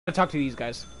to talk to these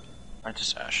guys.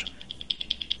 Apprentice Ashen.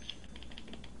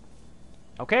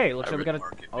 Okay, looks like we gotta.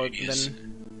 Oh,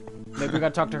 then maybe we gotta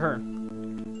talk to her.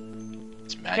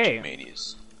 It's Magic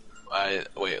Manias.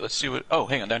 Wait, let's see what. Oh,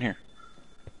 hang on, down here.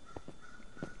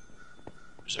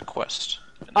 There's a quest.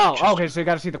 Oh, okay, so you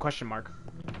gotta see the question mark.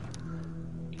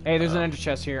 Hey, there's an ender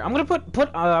chest here. I'm gonna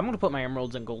put my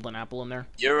emeralds and golden apple in there.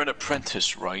 You're an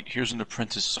apprentice, right? Here's an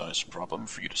apprentice-sized problem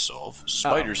for you to solve.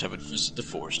 Spiders have infested the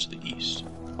forest to the east.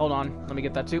 Hold on, let me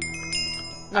get that too.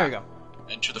 There you go.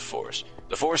 Enter the forest.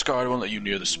 The forest guard won't let you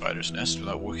near the spider's nest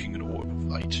without working in a orb of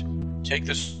light. Take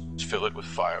this, fill it with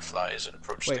fireflies, and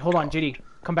approach. Wait, hold on, JD.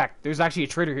 Come back. There's actually a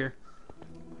trader here.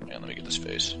 Man, let me get this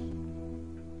face.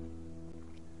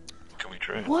 Can we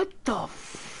trade? What the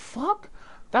fuck?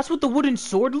 That's what the wooden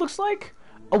sword looks like?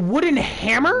 A wooden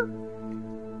hammer?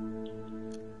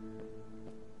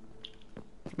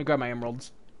 Let me grab my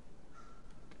emeralds.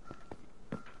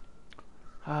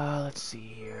 Let's see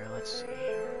here. What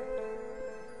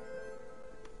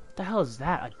the hell is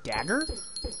that? A dagger? You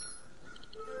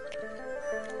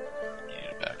need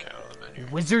to back out of the menu.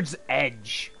 Wizard's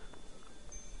Edge.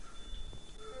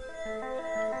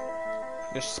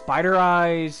 There's spider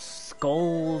eyes,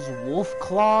 skulls, wolf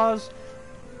claws,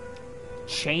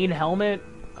 chain helmet.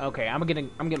 Okay, I'm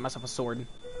getting myself a sword.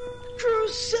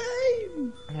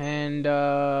 Crusade! And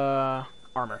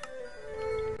armor.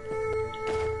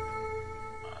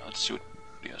 Let's see what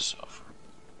he has to offer.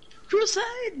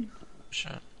 Crusade!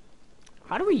 Shit.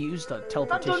 How do we use the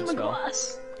teleportation spell?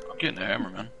 Glass. I'm getting the hammer,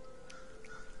 man.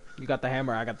 You got the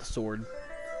hammer, I got the sword.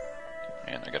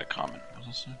 And I got a comment. What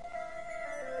does that say?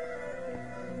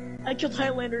 I killed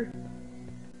Highlander.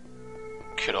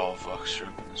 Get all Voxer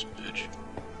up in this bitch.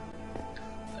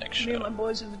 Thanks, Me and Shadow. my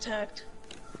boys have attacked.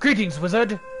 Greetings,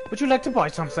 wizard. Would you like to buy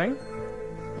something?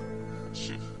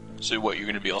 So what, you're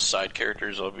gonna be all side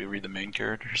characters, I'll be the main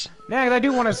characters? Yeah, I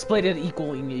do want to split it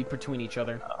equally between each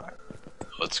other.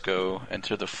 Let's go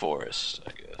enter the forest,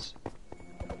 I guess.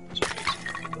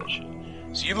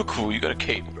 So you look cool, you got a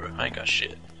cape, bro. I ain't got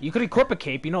shit. You could equip a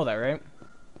cape, you know that, right?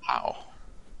 How?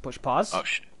 Push pause. Oh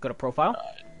shit. Go to profile.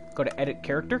 Go to edit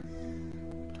character.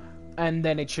 And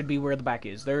then it should be where the back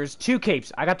is. There's two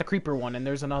capes. I got the creeper one, and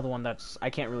there's another one that's... I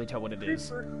can't really tell what it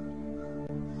is.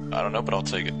 I don't know, but I'll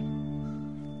take it.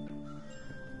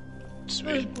 There's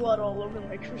Sweet. blood all over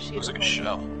my crusader. Looks like a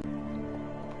shell.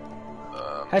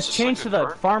 Has is this changed like to a the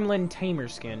card? farmland tamer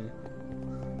skin.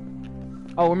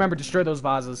 Oh, remember, destroy those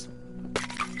vases.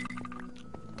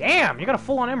 Damn, you got a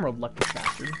full-on emerald, lucky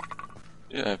bastard.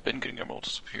 Yeah, I've been getting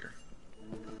emeralds up here.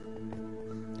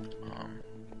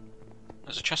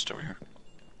 There's a chest over here.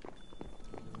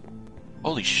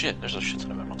 Holy shit, there's a shit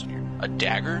ton of emeralds in here. A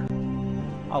dagger?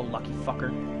 Oh, lucky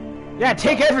fucker. Yeah,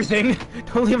 take everything!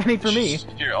 Don't leave any for me.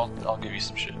 Here, I'll give you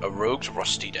some shit. A rogue's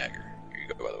rusty dagger. Here you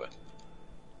go, by the way.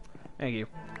 Thank you.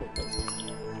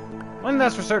 When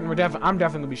that's for certain, I'm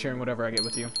definitely gonna be sharing whatever I get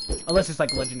with you. Unless it's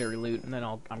like legendary loot, and then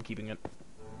I'm keeping it.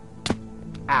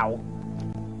 Ow.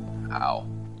 Ow.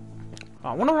 Oh,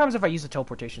 I wonder what happens if I use a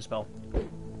teleportation spell.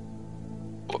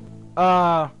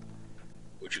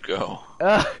 Where'd you go?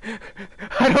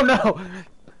 I don't know.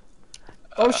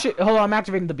 Oh shit, hold on, I'm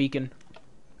activating the beacon.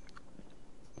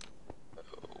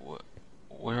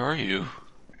 Where are you?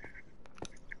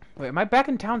 Wait, am I back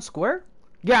in town square?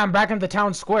 Yeah, I'm back in the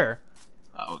town square.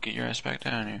 Oh, get your ass back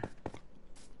down here.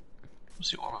 Let's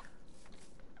see what.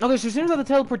 Okay, so it seems like the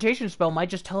teleportation spell might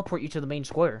just teleport you to the main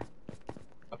square.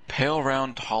 A pale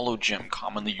round hollow gem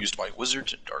commonly used by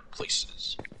wizards in dark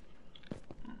places.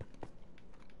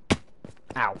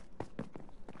 Ow.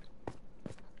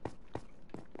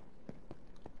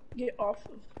 Get off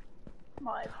of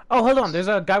my... Oh, hold on, there's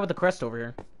a guy with a crest over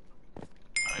here.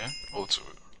 Oh yeah? Well, it's...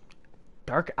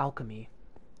 Dark Alchemy.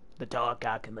 The Dark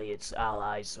Alchemy, its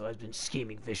allies, has been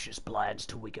scheming vicious plans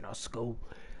to weaken our school.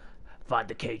 Find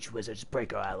the caged wizards,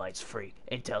 break our allies free.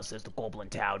 Intel says the Goblin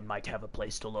Town might have a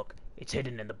place to look. It's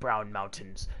hidden in the Brown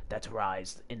Mountains that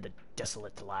rise in the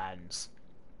desolate lands.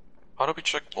 How do we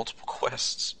check multiple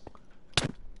quests?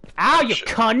 Ow, you Shit.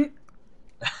 cunt!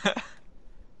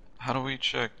 How do we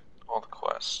check all the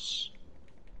quests?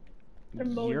 They're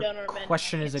mowing Your down our men.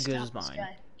 question is Can't as good as stop this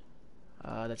mine.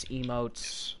 guy. That's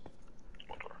emotes.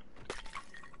 One door.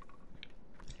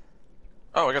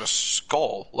 Oh, I got a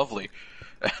skull. Lovely.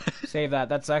 Save that.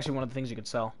 That's actually one of the things you could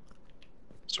sell.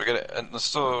 So we gotta, and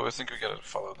still, I think we gotta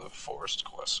follow the forest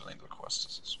quest. I think the quest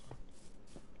is this one.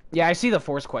 Yeah, I see the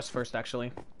forest quest first,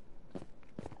 actually.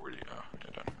 Where do you go?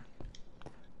 Yeah, down here.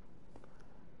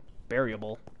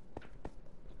 Variable.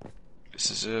 This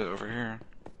is it over here.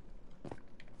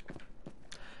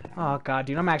 Oh god,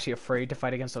 dude, I'm actually afraid to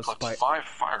fight against those Collect spiders. 5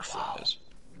 fireflies.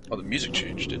 Oh, the music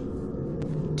changed it.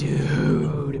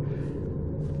 Dude.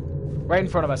 Right in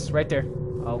front of us, right there.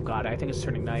 Oh god, I think it's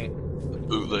turning night. A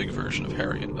bootleg version of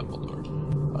Harry and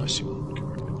Dumbledore. I see one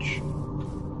garbage.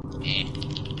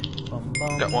 Bum,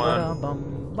 bum, Got one.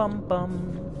 Bum, bum,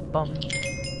 bum, bum.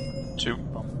 2.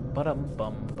 Bum, ba-dum,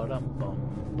 bum, ba-dum, bum,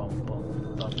 bum,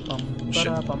 bum, bum, bum, Shit.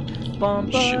 ba-da-bum,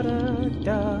 bum, Shit.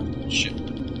 ba-da-da. Shit.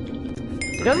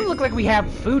 It doesn't look like we have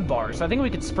food bars, so I think we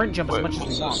could sprint jump as Wait, much as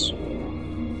what's we want. this?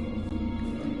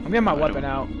 I'm getting my weapon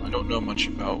out. I don't know much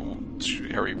about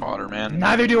Harry Potter, man.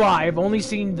 Neither do I. I've only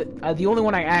seen the only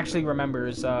one I actually remember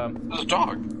is There's a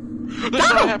dog. There's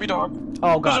not happy dog.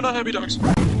 oh Those are god. not happy dogs.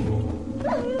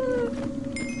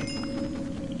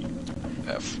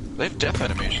 F. They have death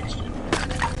animations, dude.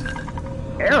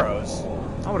 Arrows.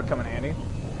 That would have come in handy.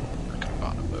 I could have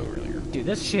gotten a bow earlier. Dude,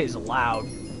 this shit is loud.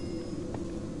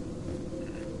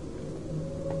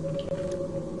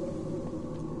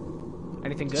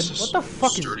 Anything good? It's What the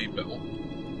fuck is? sturdy belt.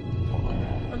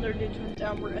 Another dude went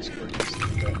down, we're escorting.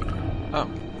 Oh,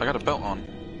 I got a belt on.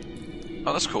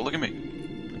 Oh, that's cool. Look at me.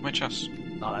 Look at my chest.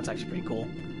 Oh, that's actually pretty cool.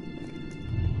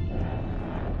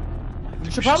 We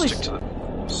We should probably. stick to the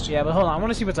post. Yeah, but hold on. I want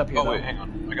to see what's up here. Oh though. wait, hang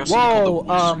on. I got Whoa, something called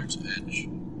the Wizard's Edge.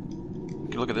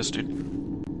 Okay, look at this, dude.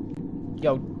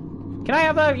 Yo, can I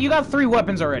have that? You got 3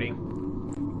 weapons already.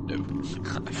 No. I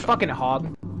found Fucking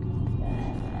hog.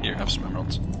 Here, have some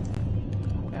emeralds.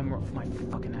 Emerald, my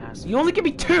fucking ass. You only give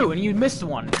me 2, and you missed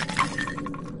one.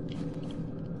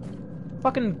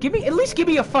 Fucking give me, at least give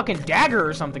me a fucking dagger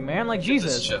or something, man. Like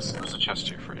Jesus. There's a chest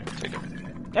here for you. Take it.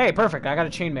 Hey, perfect. I got a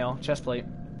chainmail, chest plate.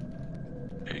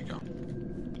 There you go.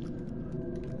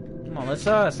 Come on, let's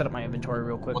set up my inventory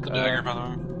real quick. What the dagger, by the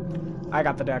way? I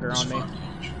got the dagger on me.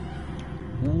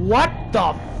 Fine. What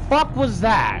the fuck was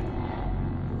that?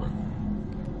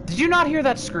 Did you not hear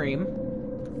that scream?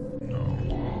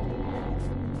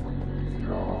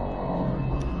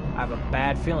 I have a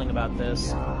bad feeling about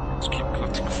this. Let's keep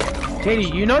collecting fucking. Katie,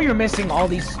 you know you're missing all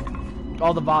the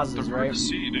vases, They're right? to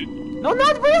see, dude. No,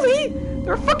 not really!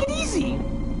 They're fucking easy!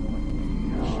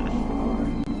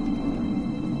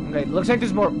 Okay, looks like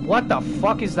there's more. What the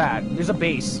fuck is that? There's a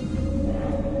base.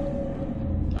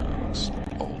 Looks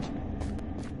old.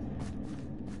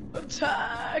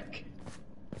 Attack!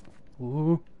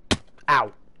 Ooh.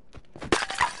 Ow.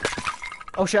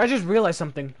 Oh shit, I just realized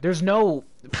something. There's no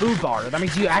food bar. That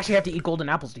means you actually have to eat golden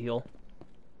apples to heal.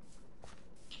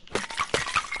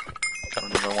 Got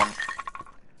another one.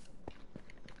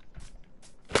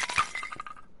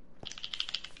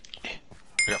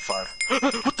 We got 5.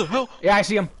 What the hell? Yeah, I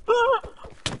see him.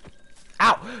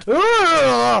 Ow.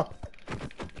 Ugh!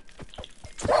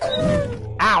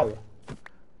 Ow.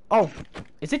 Oh,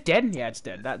 is it dead? Yeah, it's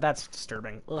dead. That's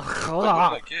disturbing. Ugh. What did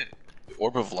I get? The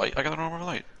orb of light? I got an orb of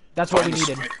light. That's what we Find the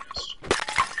needed. spider nest.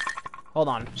 Hold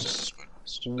on. This is the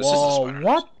spider nest. Whoa,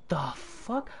 what the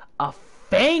fuck? A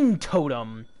fang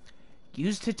totem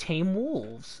used to tame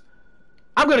wolves.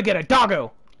 I'm gonna get a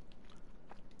doggo.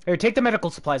 Here, take the medical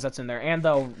supplies that's in there and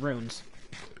the runes.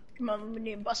 Come on, we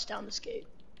need to bust down this gate.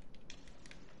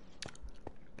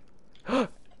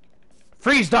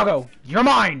 Freeze, doggo! You're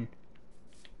mine!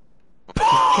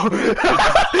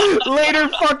 Later,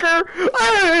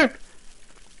 fucker!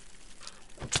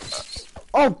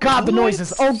 Oh god, the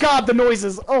noises! Oh god, the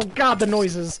noises! Oh god, the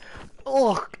noises!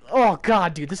 Oh, oh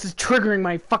god, dude, this is triggering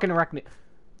my fucking arachnid.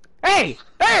 Hey!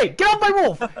 Hey! Get off my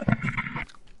wolf!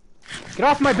 Get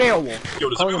off my Beowulf! Yo,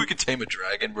 does that mean we could tame a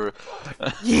dragon, bro?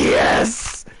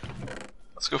 Yes!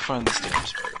 Let's go find this damn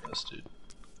spider nest, dude.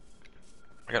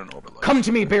 I got an orb of light. Come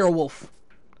to me, Beowulf!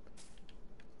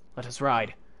 Let us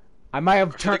ride. I might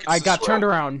have turned. I got turned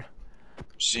around. I'm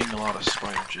seeing a lot of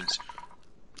spider jizz.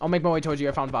 I'll make my way towards you.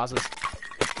 I found vases.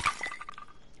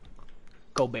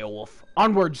 Go, Beowulf.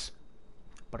 Onwards!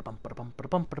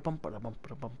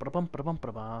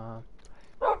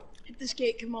 Hit this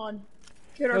gate, come on.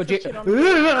 Get our Yo, first hit on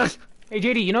the Hey,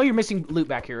 JD, you know you're missing loot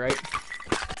back here, right?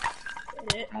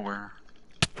 gate. I'm aware.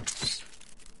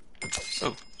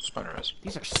 Oh, spider eyes.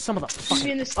 These are some of the in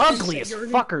fucking this tent ugliest that you're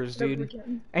in. fuckers, Never dude.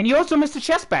 again. And you also missed a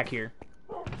chest back here.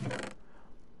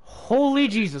 Holy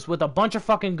Jesus, with a bunch of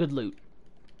fucking good loot.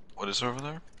 What is over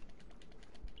there?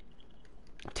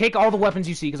 Take all the weapons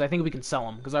you see, because I think we can sell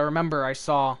them. Because I remember I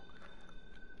saw...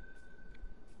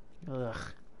 Ugh.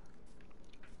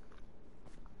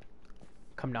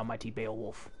 Come now, mighty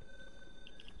Beowulf.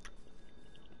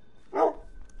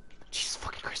 Jesus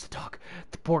fucking Christ, the dog.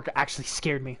 The pork actually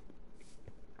scared me.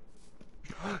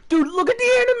 Dude, look at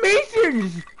the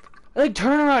animations! Like,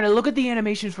 turn around and look at the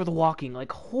animations for the walking.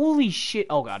 Like, holy shit.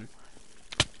 Oh, God. You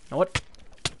know what?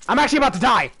 I'm actually about to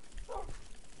die!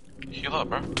 Heal up,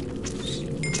 bro.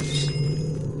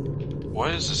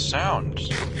 what is this sound?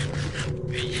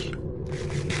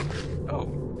 Oh.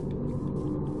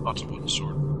 Oh, it's a wooden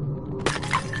sword.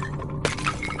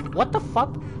 What the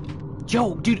fuck?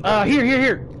 Yo, dude,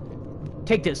 here.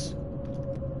 Take this.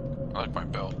 I like my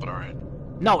belt, but alright.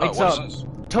 No, it's what is this?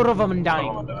 Totem of Undying.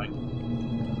 Oh, I'm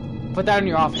dying. Put that in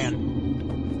your offhand.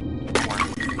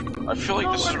 I feel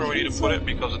like this is where we need to put it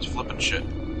because it's flipping shit.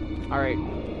 Alright.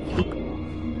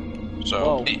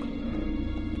 So, Whoa.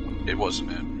 it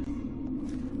wasn't it.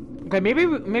 Okay, maybe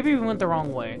we went the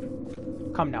wrong way.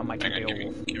 Come now, Mikey Hang on,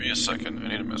 Beowulf. give me a second. I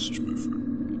need a message from my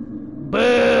friend.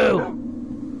 Boo!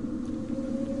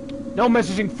 No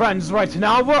messaging friends right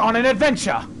now, we're on an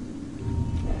adventure!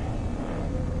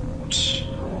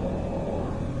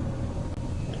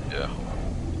 Yeah.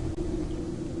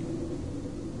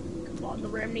 Come on, the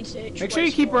ram needs to hit Make sure you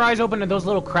twice keep more. your eyes open to those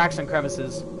little cracks and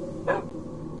crevices.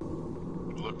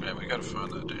 Look, man, we gotta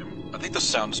find that damn. I think the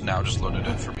sound's now just loaded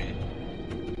in for me.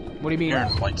 What do you mean? I'm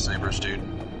hearing lightsabers, dude.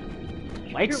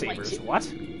 Lightsabers? What?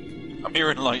 I'm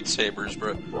hearing lightsabers,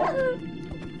 bro.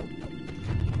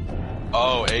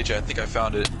 Oh, AJ, I think I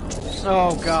found it.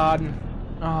 Oh god.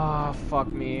 Oh,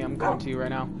 fuck me. I'm coming to you right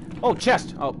now. Oh,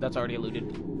 chest! Oh, that's already looted.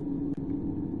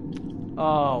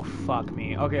 Oh, fuck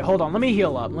me. Okay, hold on. Let me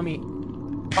heal up. Let me...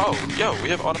 Oh, yo, we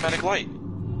have automatic light.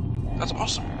 That's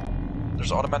awesome.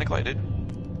 There's automatic light, dude.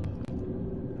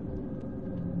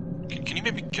 Can you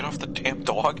maybe get off the damn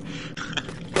dog?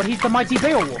 But he's the mighty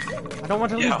Beowulf. I don't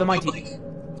want to lose the mighty... Like,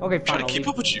 Okay, trying fine, to I'll keep leave.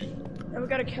 up with you. And we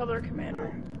gotta kill their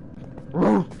commander.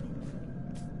 Oh,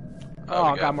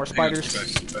 We got more hang on, spiders.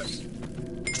 get back.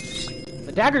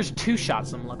 The dagger's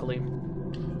two-shots them, luckily.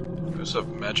 What's up,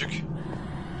 magic?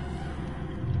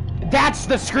 That's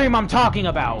the scream I'm talking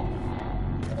about!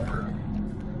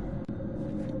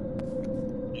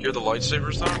 You hear the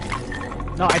lightsabers,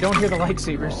 though? No, I don't hear the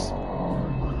lightsabers.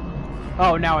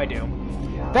 Oh, now I do.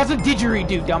 That's a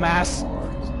didgeridoo, dumbass!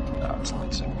 No, it's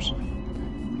lightsabers.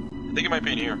 I think it might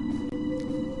be in here.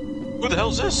 Who the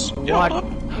hell's this? Get What? up.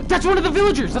 That's one of the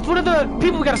villagers! That's one of the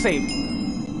people we gotta save!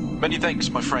 Many thanks,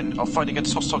 my friend. I'll fight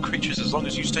against hostile creatures as long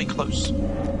as you stay close.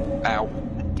 Ow.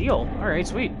 Deal. Alright,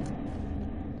 sweet.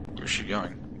 Where's she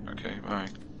going? Okay, bye.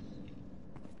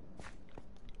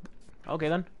 Okay,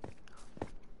 then.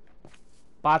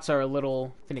 Bots are a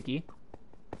little finicky.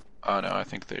 Oh no, I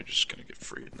think they're just gonna get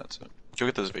freed and that's it. Go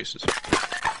get those vases.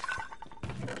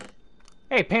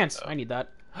 Hey, pants! I need that.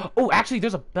 Oh, actually,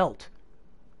 there's a belt.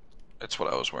 That's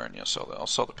what I was wearing. Yeah, I'll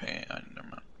sell the paint. Never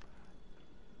mind.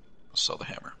 I'll sell the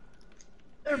hammer.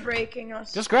 They're breaking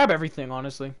us. Just grab everything,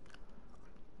 honestly.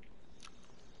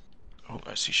 Oh,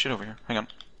 I see shit over here. Hang on.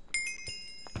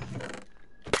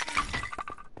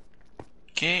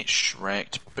 Get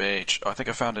shreked, bitch. Oh, I think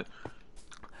I found it.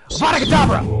 Avada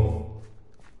Kedavra!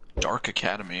 Dark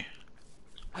Academy.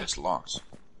 It's locked.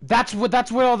 That's where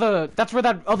that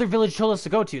other village told us to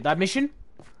go to. That mission?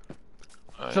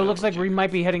 So it looks like we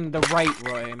might be heading the right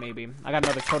way, maybe. I got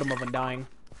another Totem of Undying.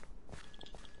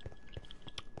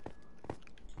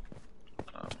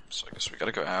 So I guess we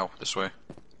gotta go out this way.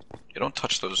 You don't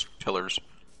touch those pillars.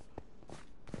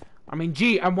 I mean,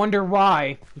 gee, I wonder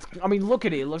why. I mean, look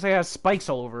at it. It looks like it has spikes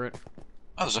all over it.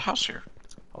 Oh, there's a house here.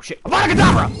 Oh shit. Avada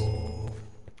Kedavra!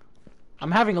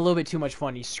 I'm having a little bit too much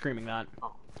fun. He's screaming that.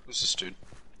 Oh, who's this dude?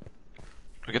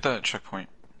 We get that at checkpoint.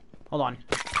 Hold on.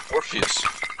 Orpheus.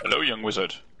 Hello, young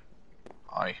wizard.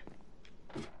 Hi.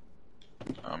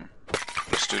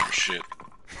 Let's do your shit.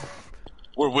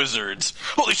 We're wizards.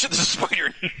 Holy shit, there's a spider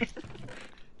in here.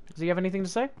 Does he have anything to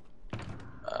say?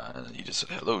 He just said,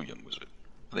 hello, young wizard.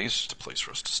 I think it's just a place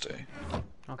for us to stay.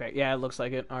 Okay, yeah, it looks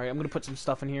like it. Alright, I'm gonna put some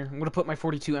stuff in here. I'm gonna put my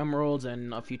 42 emeralds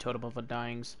and a few Totem of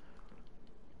Undyings.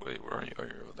 Wait, where are you? Oh,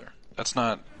 you're over there. That's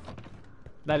not...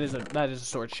 That is a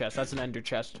sword chest. That's an ender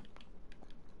chest.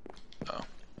 Oh.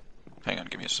 Hang on,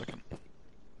 give me a second.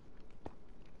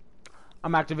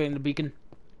 I'm activating the beacon.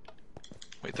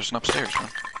 Wait, there's an upstairs, man.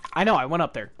 I know, I went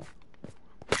up there.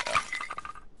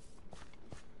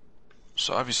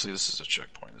 So obviously this is a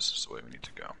checkpoint. This is the way we need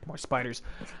to go. More spiders.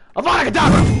 Avada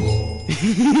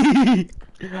Kedavra!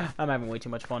 I'm having way too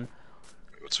much fun.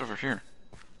 Wait, what's over here?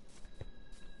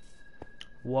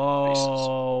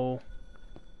 Whoa.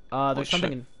 There's Holy something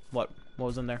shit. in... What? What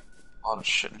was in there? A lot of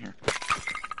shit in here.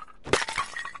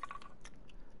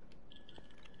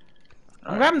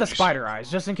 I'm grabbing the spider eyes,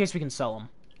 just in case we can sell them.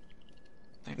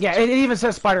 Think Yeah, that's- it even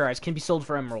says spider eyes can be sold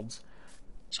for emeralds.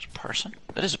 Is that a person?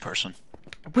 That is a person.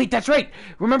 Wait, that's right!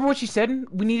 Remember what she said?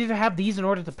 We needed to have these in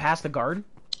order to pass the guard?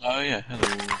 Oh yeah,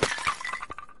 hello.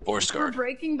 Forest We're guard.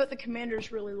 breaking, but the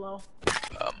commander's really low.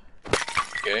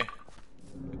 Okay.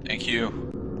 Thank you.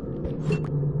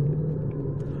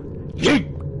 Yeet!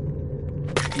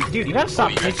 Dude, you gotta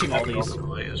stop you guys pitching all these.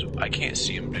 overlays. I can't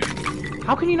see them, dude.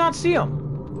 How can you not see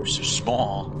them? They're so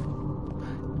small.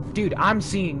 Dude, I'm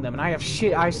seeing them, and I have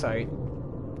shit eyesight.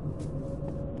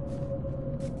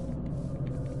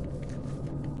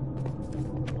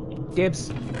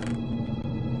 Dibs.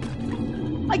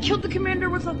 I killed the commander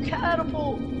with a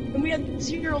catapult, and we had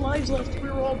 0 lives left. We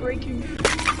were all breaking.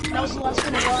 That was the last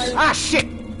one alive. Ah, shit!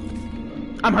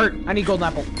 I'm hurt. I need golden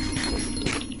apple.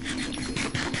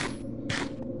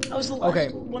 I was the last Okay.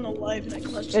 one alive, and I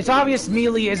clutched. It's obvious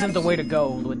melee isn't the way to go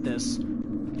with this.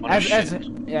 Oh, As shit.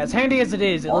 handy as it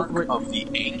is, it Ark look. of the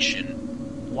Ancient.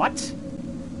 What?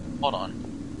 Hold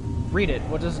on. Read it.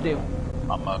 What does it do?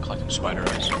 I'm collecting spider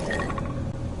eyes.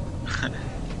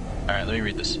 Alright, let me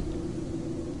read this.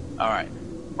 Alright.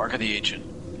 Ark of the Ancient.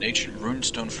 An ancient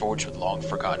runestone forged with long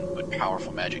forgotten but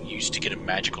powerful magic used to get a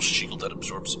magical shield that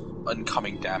absorbs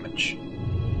oncoming damage.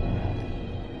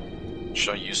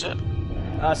 Should I use it?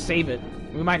 Save it.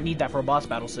 We might need that for a boss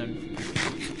battle soon.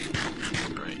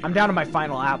 Great. I'm down to my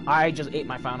final app. I just ate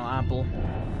my final apple.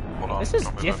 Hold on. This is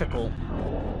I'll move difficult.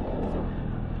 up.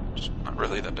 It's not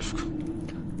really that difficult.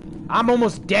 I'm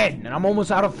almost dead, and I'm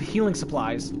almost out of healing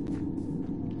supplies.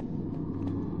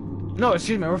 No,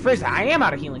 excuse me, rephrase that. I am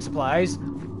out of healing supplies.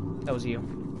 That was you.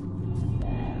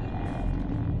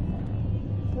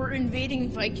 We're invading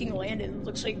Viking land, and it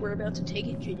looks like we're about to take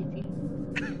it, JDP.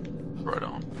 Right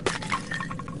on.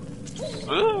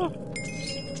 Ah!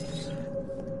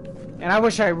 And I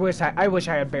wish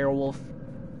I had Beowulf.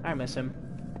 I miss him.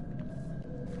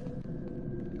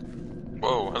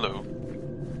 Whoa, hello.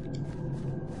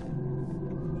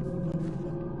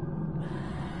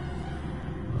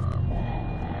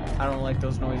 I don't like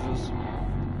those noises.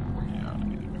 Yeah,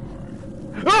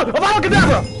 Ah! Avada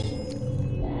Kedavra!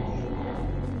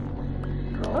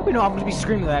 I hope you know I'm gonna be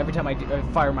screaming that every time I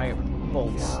fire my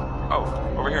bolts.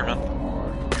 oh, over here, man.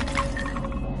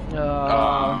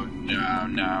 Oh,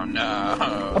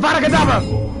 no. Avada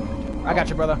Kedavra! I got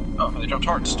you, brother. Oh, they dropped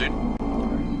hearts, dude.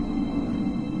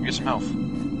 Get some health.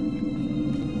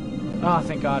 Oh,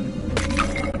 thank God.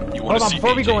 You Hold want to on, see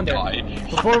before we go AJ in there. die?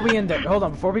 Before we in there. Hold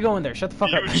on, before we go in there. Shut the fuck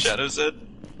You up. know what Shadow said?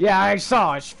 Yeah, I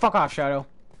saw it. Fuck off, Shadow.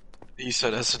 He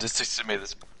said, as statistics to me,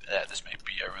 this may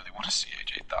be, I really want to see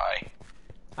AJ die.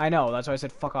 I know, that's why I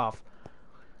said fuck off.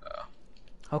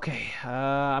 Okay,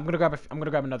 I'm gonna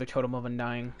grab another totem of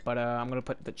undying, but I'm gonna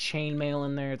put the chainmail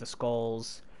in there, the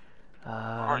skulls.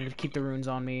 I'm gonna keep the runes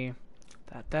on me.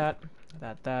 That.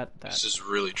 This is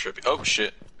really trippy. Oh,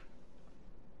 shit.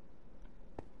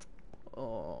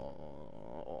 Oh.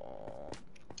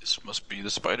 This must be the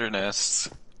spider nests.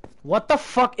 What the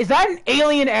fuck? Is that an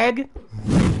alien egg?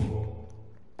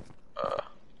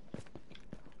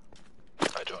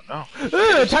 I don't know.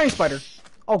 Ugh, tiny spider.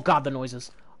 Oh god, the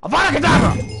noises. Avada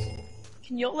Kedavra!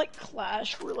 Can y'all like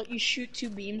clash where like you shoot 2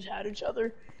 beams at each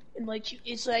other, and like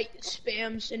it's like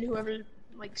spams, and whoever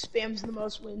like spams the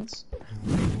most wins?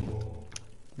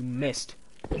 You missed.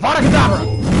 Avada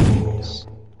Kedavra!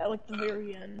 At like the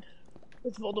very end,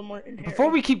 with Voldemort and Harry. Before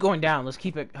we keep going down, let's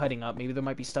keep it heading up. Maybe there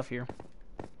might be stuff here.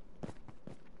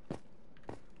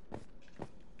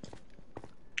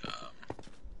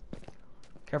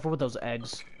 Careful with those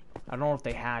eggs. Okay. I don't know if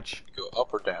they hatch. Go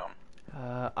up or down?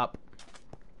 Up.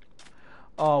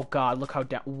 Oh god, look how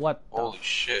down. What the Holy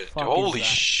shit. fuck Holy is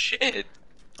that? shit.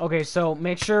 Okay, so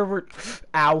make sure we're.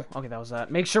 Ow. Okay, that was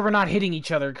that. Make sure we're not hitting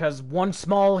each other, because one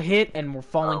small hit and we're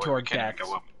falling to wait, our we can't even deaths.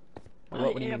 go up. What do I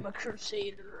you am mean? a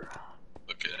crusader.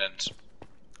 Look, it ends.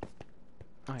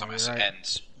 Oh, yeah, Dumbass, you're it right.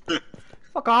 ends.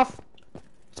 Fuck off.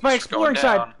 It's my Just going exploring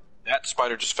side. down. That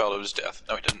spider just fell to his death.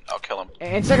 No, he didn't. I'll kill him.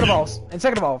 And second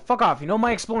of all, fuck off. You know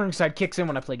my exploring side kicks in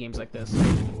when I play games like this.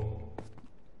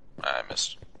 I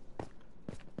missed.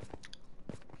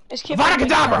 Avada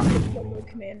Kedavra!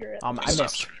 Commander. I Stop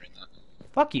missed. streaming that.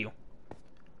 Fuck you.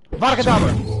 Avada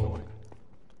Kedavra!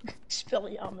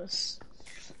 Expelliarmus.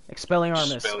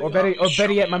 Expelliarmus. Or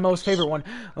better yet, my most favorite one,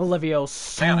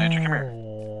 Levioso. Hang on, Andrew, come here.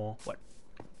 What?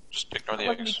 Just ignore the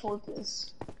Let me eggs.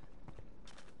 focus.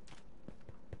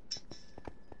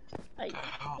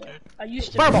 Oh, dude. I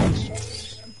used to. Fireball!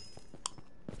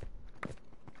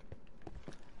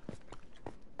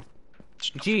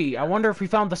 Gee, I wonder if we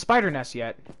found the spider nest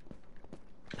yet.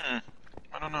 I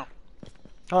don't know.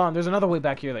 Hold on, there's another way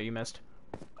back here that you missed.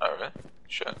 Alright.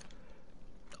 Shit.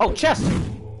 Oh, chest!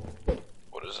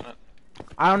 What is in it?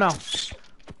 I don't know.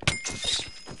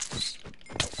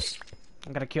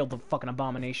 I gotta kill the fucking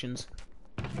abominations.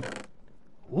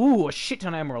 Ooh, a shit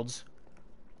ton of emeralds.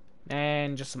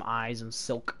 And just some eyes and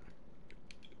silk.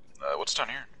 What's down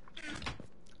here?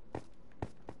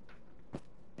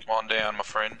 Come on down, my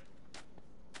friend.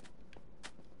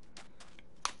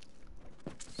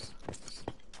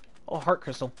 Oh, heart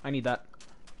crystal. I need that.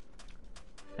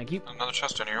 Thank you. Another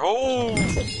chest in here. Oh!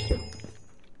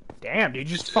 Damn, dude,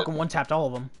 you just fucking one-tapped all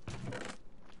of them.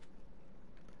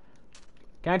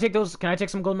 Can I take those? Can I take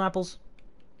some golden apples?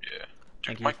 Yeah.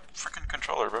 Thank Dude, you. my freaking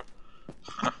controller, bro.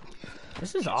 This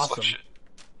is It's awesome. like shit.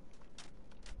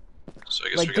 So I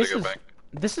guess Like, we gotta this go is back.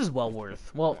 this is well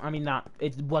worth. Well, I mean, not.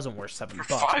 It wasn't worth $7, For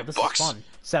but this $5? is fun.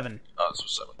 7. Oh, this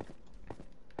was 7.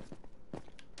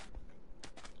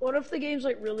 What if the game's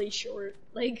like really short?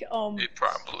 Like It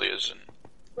probably isn't.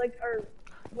 like our.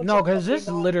 what's No, it because called? this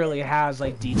literally has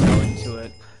like detail into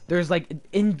it. There's like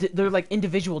they're like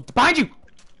individual. Behind you.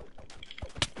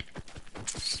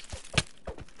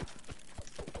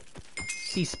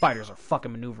 These spiders are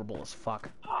fucking maneuverable as fuck.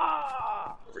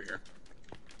 Ah, Over here.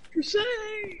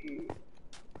 Crusade!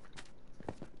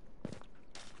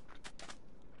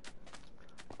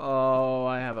 Oh,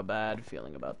 I have a bad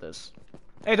feeling about this.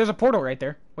 Hey, there's a portal right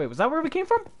there. Wait, was that where we came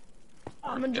from?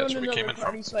 I'm gonna Yeah, that's join where we came another in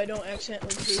party so I don't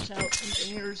accidentally phase out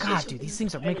something or say God, something dude, these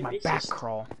things are making my highly back racist.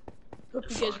 crawl. Hope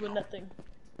you guys win that thing.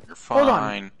 You're Hold on.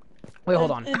 fine. Wait,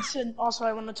 hold on. And also,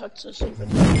 I want to talk to some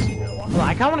friends. Hold Hold on,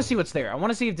 I kind of want to see what's there. I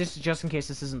want to see if this is just in case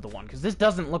this isn't the one, because this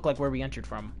doesn't look like where we entered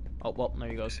from. Oh well, there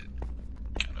he goes.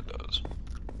 Kinda does.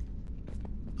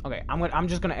 Okay, I'm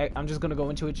just gonna go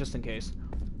into it just in case.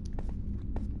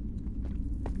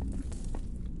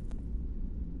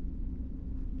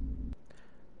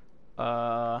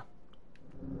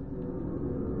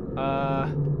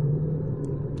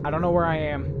 I don't know where I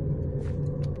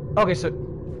am. Okay, so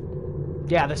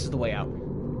yeah, this is the way out.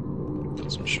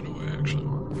 Put some shit away, actually.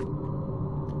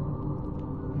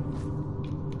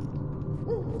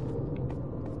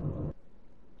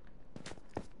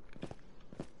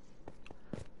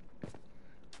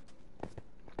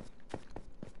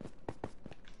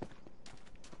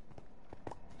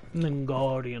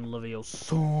 Guardian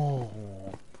Levioso.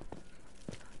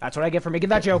 That's what I get for making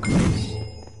that joke.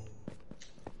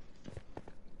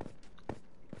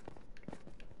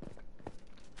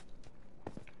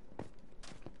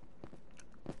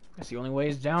 That's the only way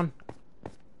is down.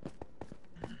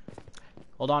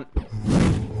 Hold on.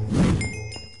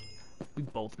 We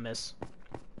both miss.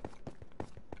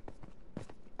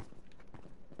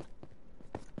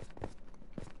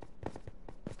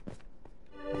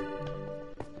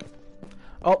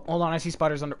 Oh, hold on, I see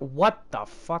spiders under. What the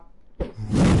fuck?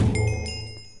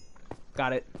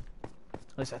 Got it.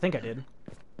 At least I think I did.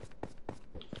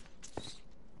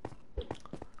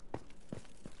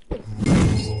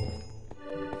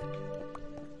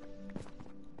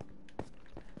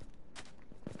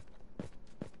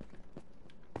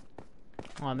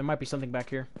 Hold on, there might be something back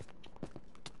here.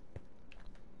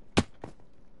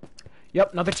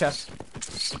 Yep, another chest.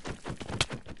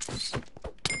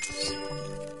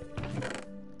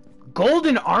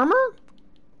 Golden armor?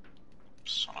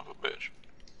 Son of a bitch.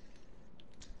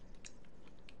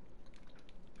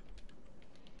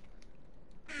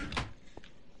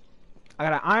 I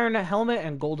got an iron helmet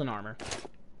and golden armor.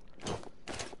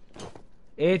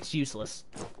 It's useless.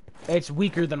 It's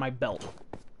weaker than my belt.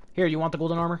 Here, you want the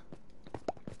golden armor?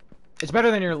 It's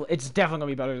better than your... It's definitely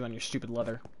gonna be better than your stupid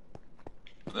leather.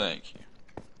 Thank you.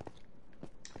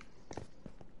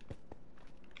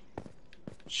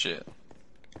 Shit.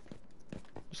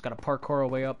 Just gotta parkour our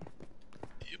way up.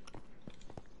 Yep.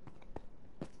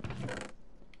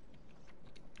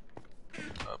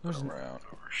 Up Where's and around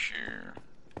over here.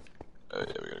 Oh yeah,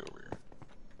 we gotta go over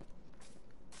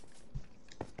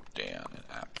here. Down and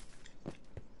up.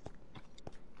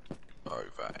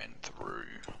 Over and through.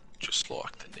 Just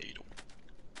like the needle.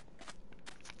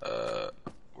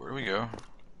 Where do we go?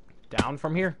 Down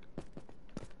from here.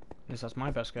 At least that's my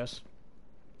best guess.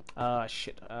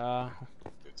 Shit. Get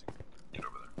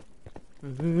over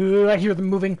there. I hear them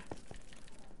moving.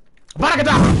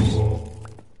 Barakadabra!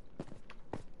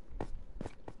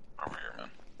 Over here, man.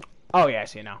 Oh yeah, I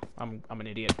see it now. I'm an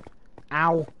idiot.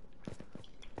 Ow.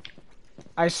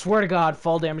 I swear to God,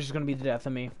 fall damage is gonna be the death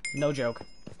of me. No joke.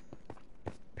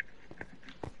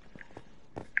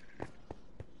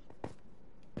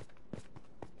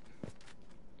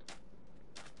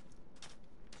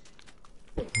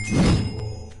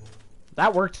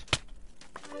 That worked.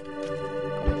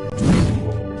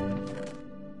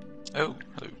 Oh,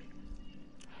 hello.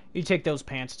 You take those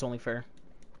pants, it's only fair.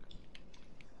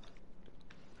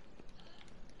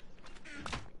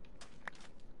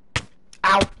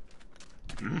 Ow!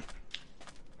 I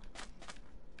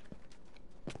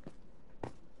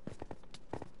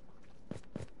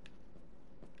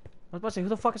was about to say, who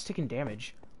the fuck is taking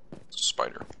damage? It's a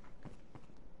spider.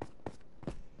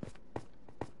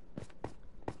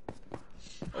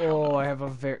 Oh, I have a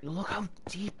very... Look how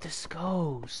deep this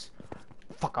goes.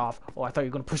 fuck off. Oh, I thought you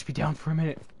were gonna push me down for a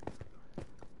minute.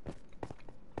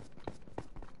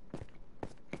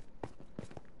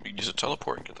 We can use a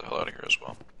teleport and get the hell out of here as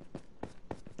well.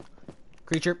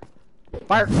 Creature.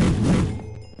 Fire!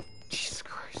 Jesus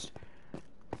Christ.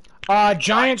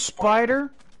 Giant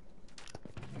spider?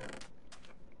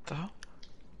 What the hell?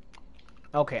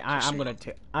 Okay,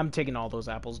 I'm taking all those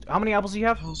apples. How many apples do you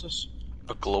have? What the hell is this?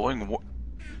 A glowing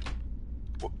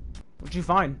What'd you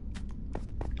find?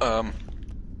 I'm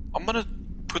gonna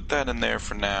put that in there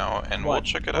for now, and What? we'll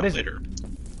check it What out is it? later.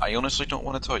 I honestly don't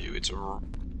want to tell you. It's a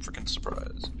freaking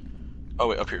surprise. Oh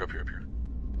wait, up here.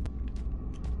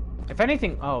 If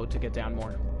anything... Oh, to get down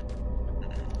more.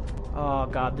 Oh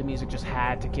god, the music just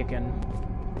had to kick in.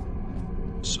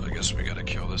 So I guess we gotta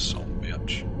kill this son of a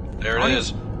bitch. There it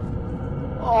is.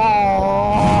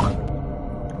 Oh!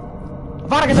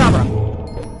 Avada Kedavra!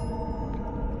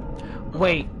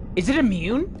 Wait, is it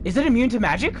immune? Is it immune to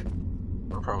magic?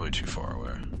 We're probably too far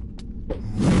away.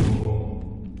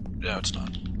 No, it's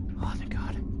not. Oh, thank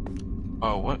god.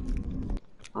 Oh, what?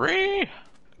 Ree!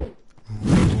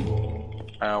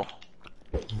 Ow.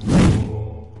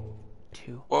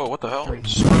 2. Whoa, what the hell? 3.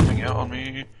 It's swarming out on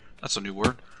me. That's a new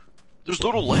word. There's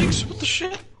little legs? What the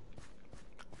shit?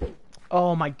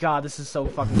 Oh my god, this is so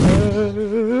fucking...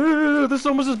 This is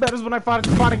almost as bad as when I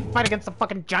fight against the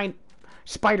fucking giant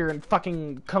spider in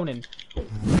fucking Conan.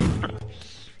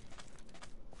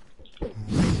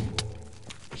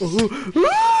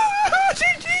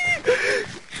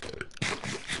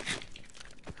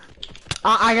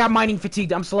 I got mining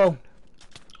fatigue. I'm slow.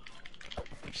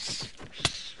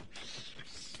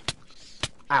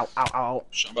 Ow, ow, ow.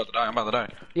 Shit, I'm about to die.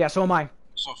 Yeah, so am I.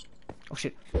 So, Oh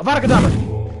shit. Avada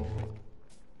Kedavra!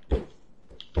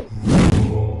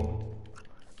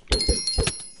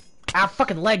 Ah,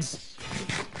 fucking legs.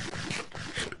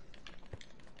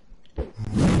 we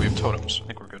have totems. I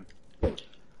think we're good.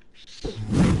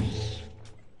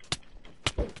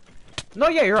 No,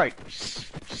 yeah, you're right.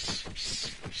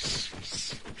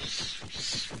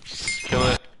 Kill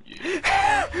it. Yeah.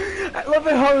 I love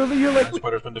it how you're like... The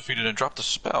spider's been defeated and drop the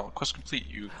spell. Quest complete.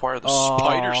 You acquire the Aw.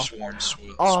 spider swarm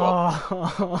swell.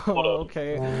 Oh,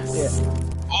 okay. Yeah.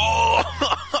 Oh,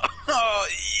 oh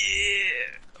yeah.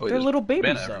 Oh, They're there's little babies,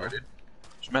 mana though. everywhere, dude.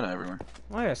 There's mana everywhere.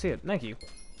 Oh yeah, I see it. Thank you.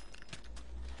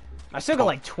 I still got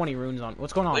like 20 runes on.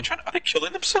 What's going on? Are they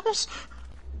killing themselves?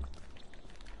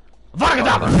 Avada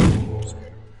Kedavra!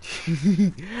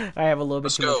 I have a little bit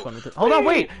Let's too go. much fun with it. Hold on,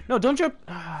 wait! No, don't jump.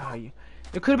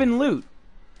 It could have been loot.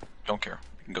 Don't care.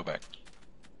 We can go back.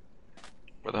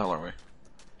 Where the hell are we?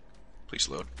 Please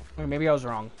load. Or maybe I was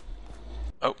wrong.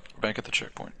 Oh, we're back at the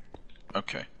checkpoint.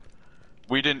 Okay.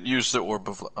 We didn't use the orb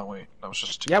of... Oh, wait. That was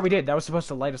just... Yeah, we did. That was supposed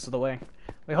to light us the way.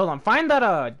 Wait, hold on. Find that,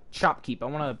 shopkeep. I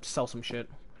want to sell some shit.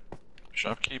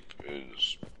 Shopkeep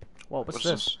is... Whoa, what's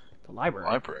this? The library.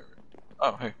 Library.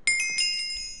 Oh, hey.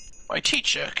 My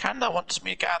teacher, Kanda, wants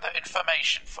me to gather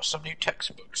information for some new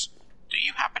textbooks. Do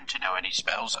you happen to know any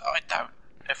spells? I don't.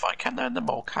 If I can learn them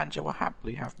all, Kanda will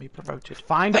happily have me promoted.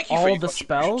 Find Thank you for all your the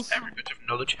contributions. spells? Every bit of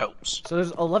knowledge helps. So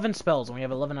there's 11 spells, and we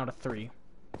have 11 out of 3.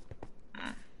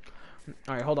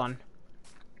 Alright, hold on.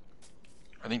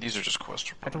 I think these are just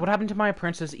quests. After what happened to my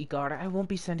princess Igard, I won't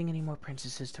be sending any more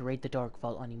princesses to raid the Dark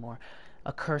Vault anymore.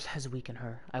 A curse has weakened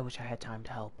her. I wish I had time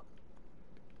to help.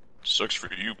 Sucks for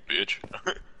you, bitch.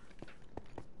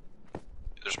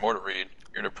 There's more to read.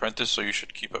 You're an apprentice, so you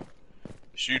should keep up.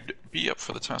 Should be up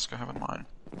for the task I have in mind.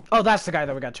 Oh, that's the guy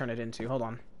that we got turned it into. Hold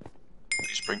on.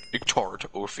 Please bring Iktar to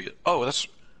Orpheus. Oh, that's...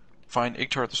 Find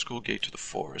Iktar at the school gate to the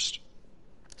forest.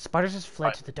 Spiders has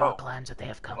fled to the Dark Oh. Lands that they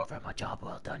have come from. A job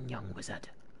well done, young wizard.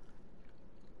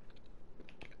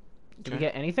 Did we Okay.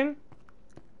 get anything?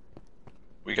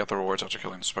 We got the rewards after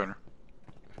killing the spider.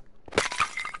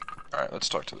 Alright, let's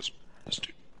talk to this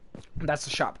dude. That's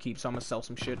the shopkeep, so I'm gonna sell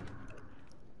some shit.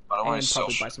 I don't want And to sell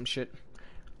probably buy shit. some shit.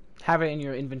 Have it in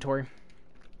your inventory.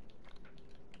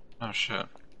 Oh shit.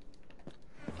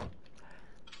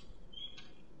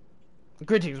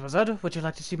 Greetings, wizard. Would you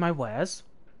like to see my wares?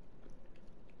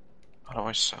 How do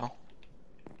I sell?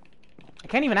 I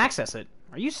can't even access it.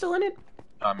 Are you still in it?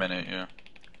 I'm in it, yeah.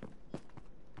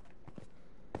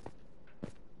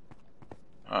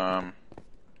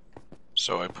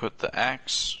 So I put the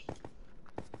axe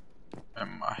in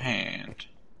my hand.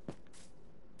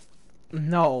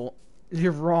 No.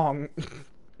 You're wrong.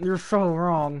 You're so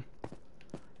wrong.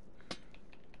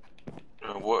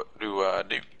 What do I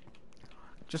do?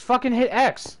 Just fucking hit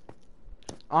X.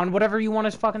 On whatever you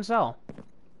want to fucking sell.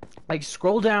 Like,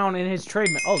 scroll down in his trade...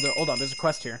 Oh, hold on. There's a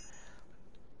quest here.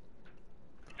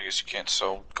 I guess you can't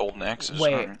sell golden axes.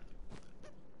 Wait. Right?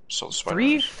 So the spider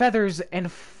 3 eyes. feathers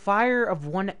and fire of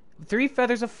 1. 3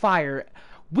 feathers of fire.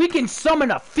 We can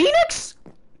summon a phoenix?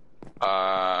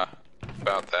 About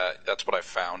that. That's what I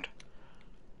found.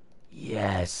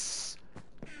 Yes.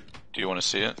 Do you want to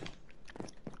see it?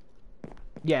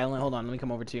 Yeah, hold on. Let me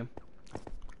come over to you.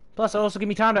 Plus, it'll also give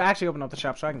me time to actually open up the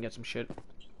shop so I can get some shit.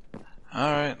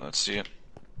 Alright, let's see it.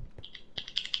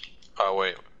 Oh,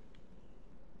 wait.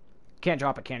 Can't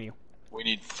drop it, can you? We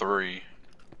need 3.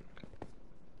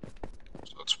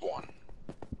 So that's 1.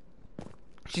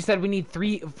 She said we need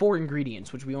 4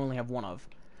 ingredients, which we only have 1 of.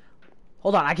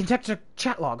 Hold on, I can text her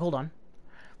chat log. Hold on.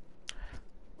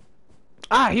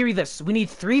 Ah, hear this. We need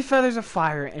 3 feathers of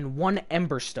fire and 1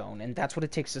 ember stone, and that's what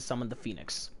it takes to summon the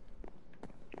phoenix.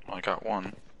 I got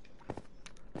 1.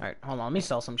 Alright, hold on. Let me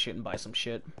sell some shit and buy some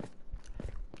shit.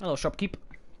 Hello, shopkeep.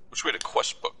 Wish we had a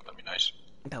quest book. That'd be nice.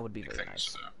 That would be very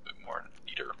nice. Things a bit more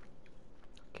neater.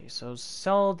 Okay, so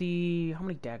sell the... How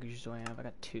many daggers do I have? I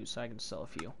got 2, so I can sell a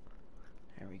few.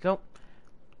 There we go.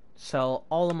 Sell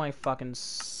all of my fucking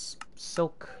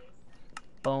silk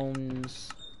bones.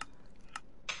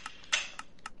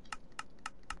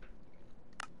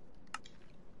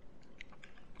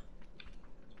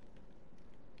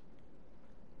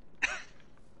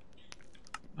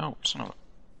 No, it's not.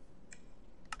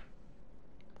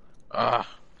 Ah.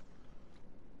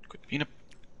 Quit being a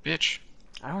bitch.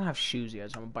 I don't have shoes yet,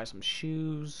 so I'm gonna buy some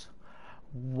shoes.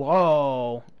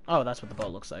 Whoa! Oh, that's what the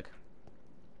boat looks like.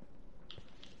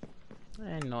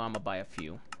 And no, I'm gonna buy a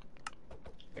few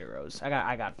arrows.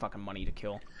 I got fucking money to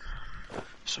kill.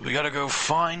 So we gotta go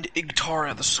find Igtar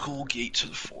at the school gate to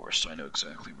the forest. I know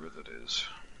exactly where that is.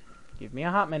 Give me a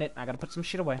hot minute. I gotta put some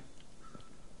shit away.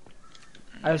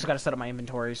 I also gotta set up my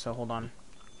inventory, so hold on.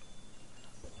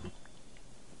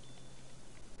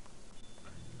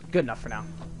 Good enough for now.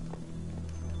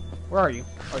 Where are you?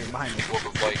 Oh, you're behind me. Orb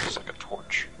of light is like a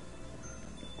torch.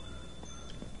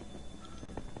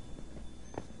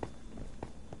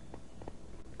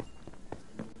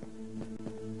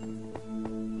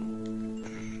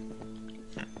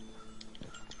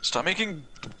 Stop making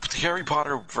Harry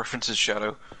Potter references,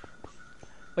 Shadow.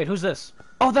 Wait, who's this?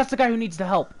 Oh, that's the guy who needs the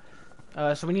help.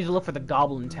 So we need to look for the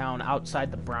Goblin Town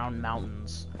outside the Brown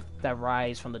Mountains that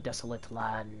rise from the desolate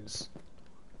lands.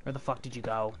 Where the fuck did you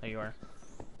go? There you are.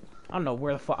 I don't know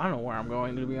where the fuck. I don't know where I'm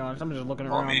going, to be honest. I'm just looking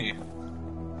around. Me.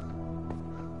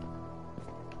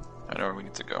 I know where we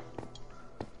need to go.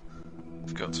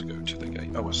 We've got to go to the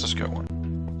gate. Oh, what's this go one?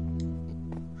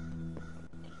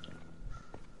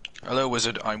 Hello,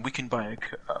 wizard. I'm weakened by a...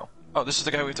 Oh. Oh, this is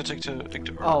the guy we have to take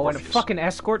to... Oh, and a fucking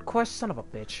escort quest? Son of a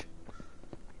bitch.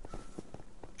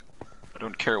 I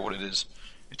don't care what it is.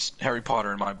 It's Harry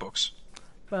Potter in my books.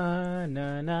 I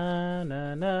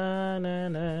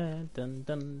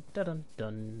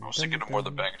was thinking of more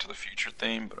the Back to the Future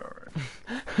theme, but alright.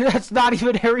 That's not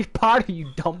even Harry Potter,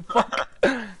 you dumb fuck.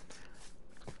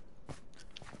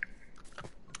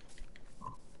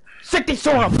 Sick the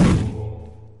sword!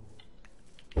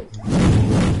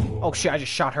 Oh shit, I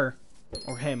just shot her.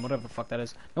 Or him, whatever the fuck that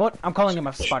is. You know what? I'm calling him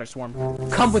a spider swarm.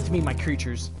 Come with me, my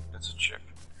creatures. It's a chick.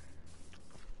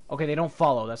 Okay, they don't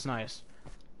follow, that's nice.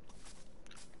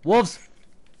 Wolves!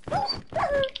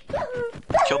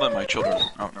 Kill them, my children.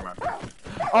 Oh, never mind.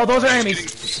 Oh, those are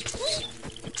enemies!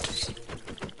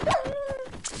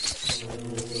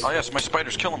 Oh yes, my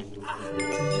spiders, kill them!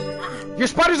 Your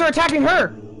spiders are attacking her!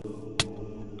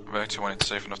 Back to when it's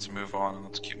safe enough to move on, and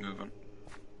let's keep moving.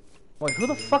 Wait, who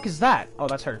the fuck is that? Oh,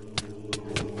 that's her.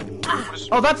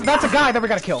 Oh, that's a guy that we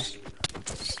gotta kill.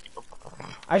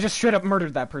 I just straight up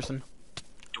murdered that person.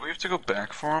 Do we have to go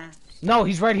back for him? No,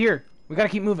 he's right here. We gotta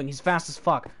keep moving. He's fast as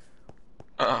fuck.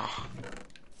 Oh.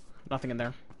 Nothing in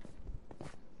there.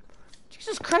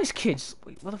 Jesus Christ, kids.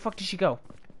 Wait, where the fuck did she go?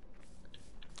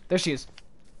 There she is.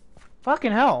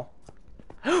 Fucking hell.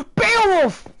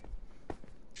 Beowulf!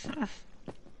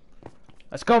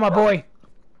 Let's go, my boy.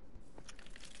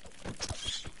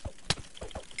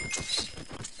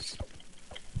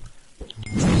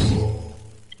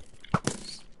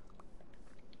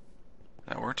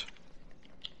 That worked.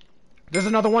 There's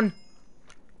another one.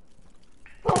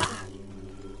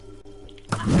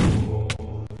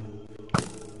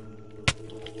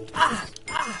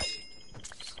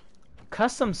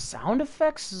 Custom sound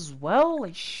effects as well?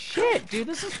 Like shit, dude,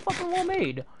 this is fucking well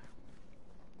made.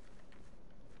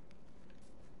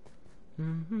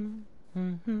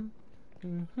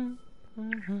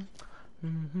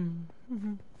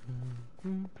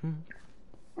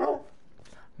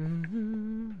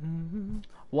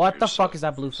 What the fuck is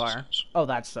that blue fire? Oh,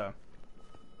 that's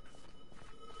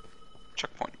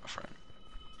checkpoint, my friend.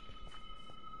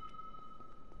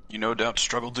 You no doubt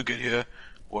struggled to get here.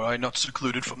 Were I not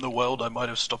secluded from the world, I might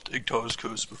have stopped Igtar's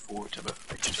curse before it ever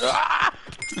reached. Ah!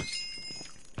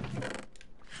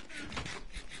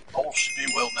 All should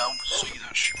be well now. See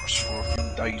that shivers for a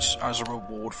few days as a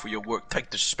reward for your work. Take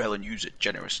this spell and use it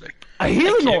generously. A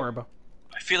healing you. orb!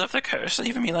 I feel of the curse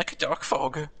leaving me like a dark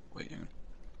fog. Wait.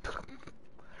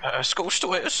 School's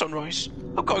still at sunrise.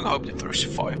 I'm going home to throw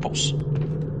some fireballs.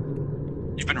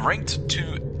 You've been ranked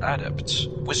to Adept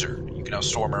Wizard. You can now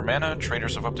store more mana.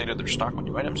 Traders have updated their stock on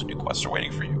new items, and new quests are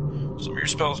waiting for you. Some of your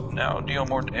spells now deal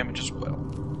more damage as well.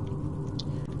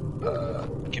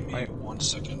 Give me 1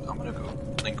 second. I'm gonna go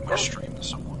link my stream to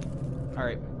someone.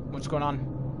 Alright, what's going on?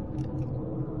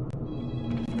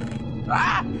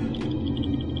 Ah!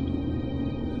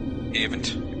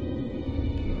 Event.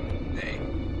 Hey.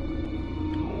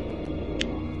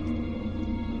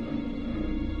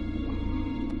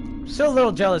 Still a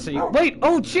little jealous of you. Wait,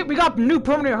 oh shit, we got new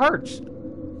permanent hearts!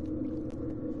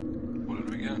 What did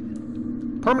we get?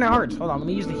 Permanent hearts. Hold on, let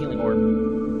me use the healing orb.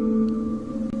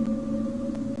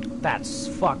 That's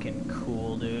fucking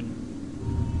cool, dude.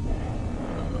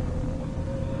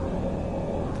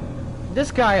 This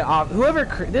guy,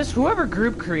 whoever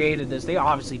group created this, they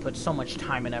obviously put so much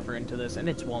time and effort into this, and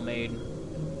it's well made.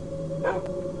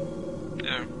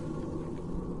 Yeah.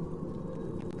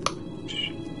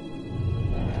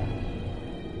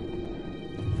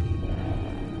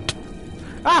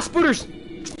 Ah, spooters!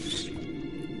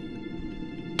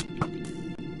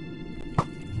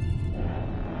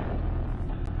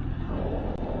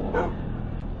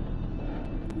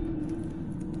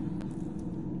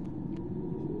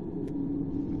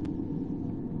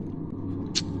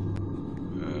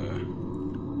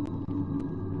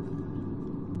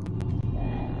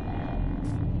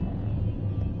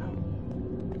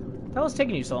 What the hell is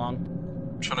taking you so long?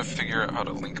 I'm trying to figure out how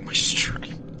to link my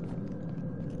stream.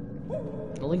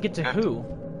 Link it to who?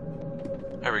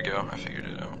 There we go, I figured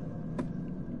it out.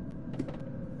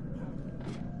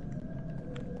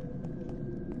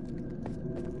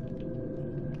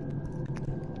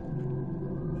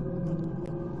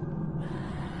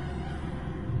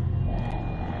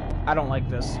 I don't like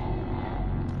this.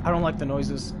 I don't like the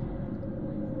noises.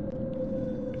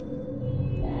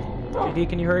 JD,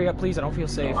 can you hurry up, please? I don't feel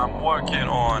safe. I'm working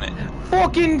on it.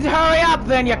 Fucking hurry up,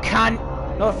 then, you cunt!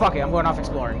 No, fuck it. I'm going off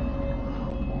exploring.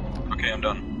 Okay, I'm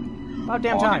done. About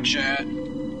damn time. Chat.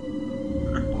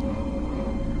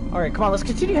 Alright, come on. Let's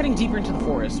continue heading deeper into the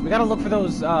forest. We gotta look for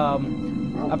those,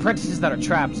 apprentices that are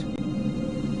trapped.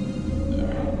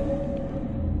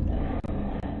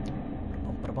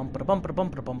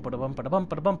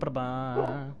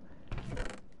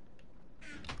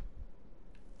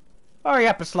 Hurry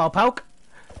up, slowpoke.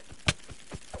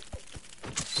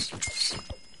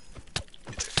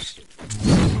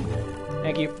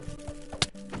 Thank you.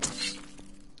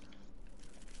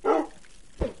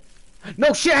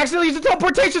 No shit, I accidentally used a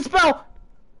teleportation spell!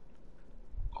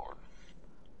 Lord.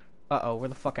 Uh-oh, where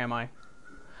the fuck am I?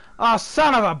 Oh,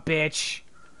 son of a bitch!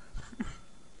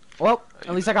 Well,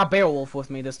 at least I got Beowulf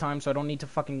with me this time, so I don't need to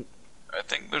fucking... I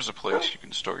think there's a place you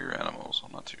can store your animals,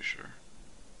 I'm not too sure.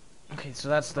 Okay, so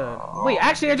that's the... Wait,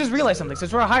 actually, I just realized something.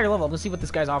 Since we're a higher level, let's see what this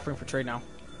guy's offering for trade now.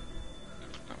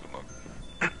 Have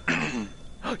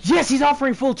a look. Yes, he's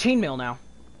offering full chainmail now.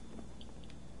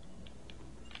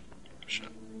 Shit.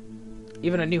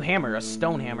 Even a new hammer, a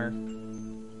stone hammer.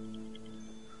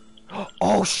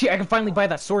 Oh shit, I can finally buy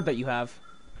that sword that you have.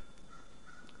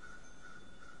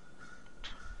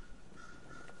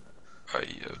 I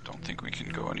don't think we can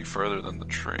go any further than the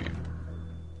train.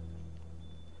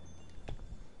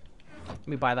 Let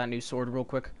me buy that new sword real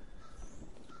quick.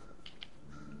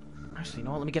 Actually, you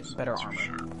know what? Let me get better armor.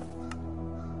 Sure.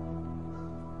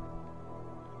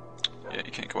 Yeah,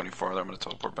 you can't go any farther. I'm gonna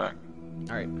teleport back.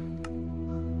 Alright.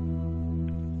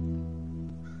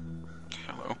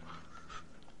 Hello.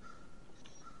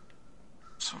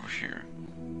 It's over here.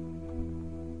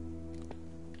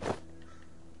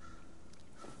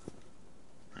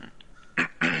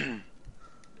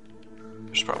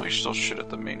 There's probably still shit at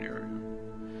the main area.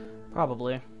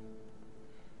 Probably. Have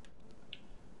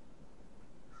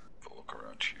a look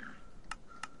around here.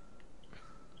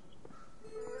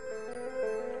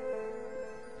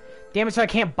 Damn it, so I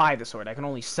can't buy the sword. I can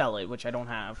only sell it, which I don't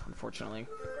have, unfortunately.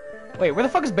 Wait, where the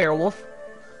fuck is Beowulf?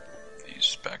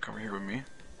 He's back over here with me.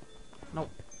 No.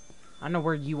 I know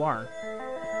where you are.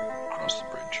 Across the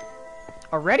bridge.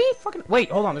 Already? Fucking...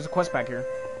 Wait, hold on. There's a quest back here.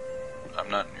 I'm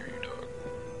not near you, dog.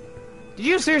 Did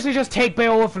you seriously just take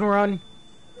Beowulf and run?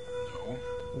 No.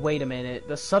 Wait a minute.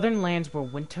 The southern lands where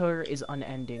winter is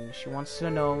unending. She wants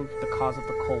to know the cause of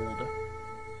the cold.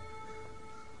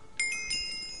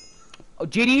 Oh,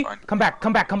 JD, Fine. come back,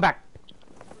 come back, come back.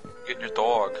 Your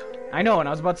dog. I know, and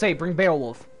I was about to say, bring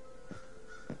Beowulf.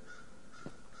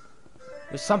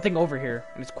 There's something over here,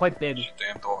 and it's quite big.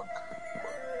 Damn dog.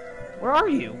 Where are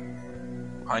you?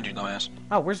 Behind you, dumbass.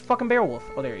 Oh, where's fucking Beowulf?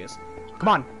 Oh, there he is. Come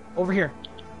on, over here.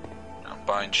 I'm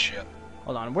buying shit.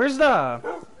 Hold on, where's our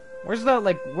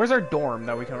dorm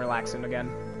that we can relax in again?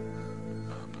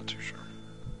 I'm not too sure.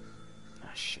 Ah,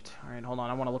 shit. Alright, hold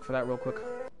on, I want to look for that real quick.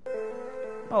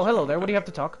 Oh, hello there, what do you have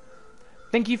to talk?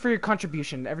 Thank you for your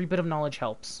contribution. Every bit of knowledge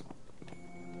helps.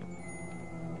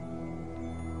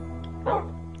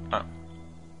 Oh. Where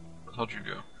the hell did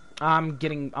you go? I'm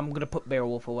gonna put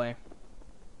Beowulf away.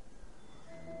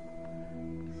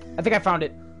 I think I found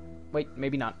it. Wait,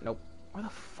 maybe not. Nope. Where the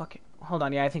fuck? Hold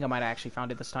on, yeah, I think I might have actually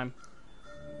found it this time.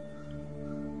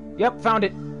 Yep, found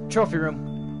it. Trophy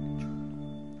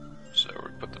room. So we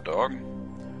put the dog?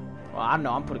 Well, I don't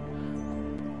know, I'm putting...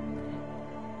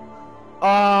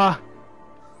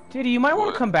 Diddy, you might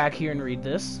want to come back here and read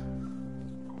this.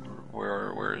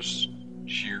 Where's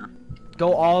here?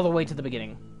 Go all the way to the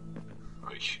beginning.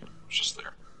 Like, it's just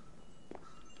there.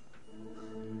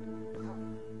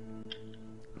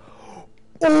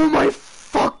 Oh my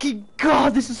fucking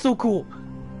god, this is so cool!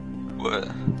 What?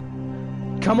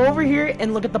 Come over here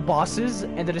and look at the bosses,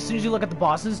 and then as soon as you look at the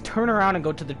bosses, turn around and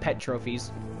go to the pet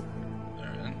trophies.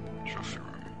 Alright, trophy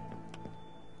room.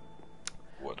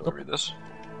 What, do I read this?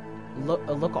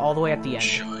 Look all the way at the end.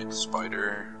 Giant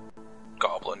Spider,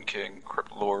 Goblin King,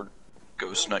 Crypt Lord,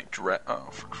 Ghost Knight, oh,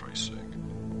 for Christ's sake.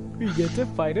 We get to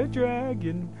fight a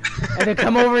dragon. And then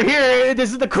come over here,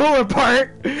 this is the cooler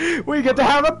part! We get to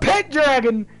have a pet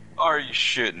dragon! Are you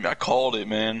shitting me? I called it,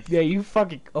 man. Yeah, you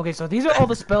fucking... Okay, so these are all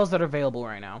the spells that are available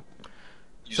right now.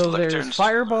 Use So there's lecterns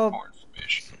Fireball... for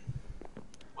information.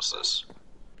 What's this?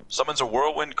 Summons a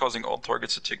whirlwind, causing all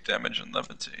targets to take damage and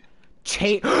levitate.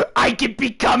 I can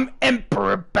become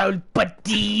Emperor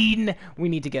Palpatine! We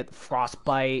need to get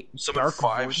Frostbite, Summon Dark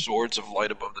 5 Void. swords of light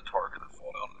above the target that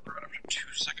fall down on the ground after 2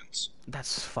 seconds.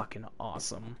 That's fucking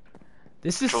awesome.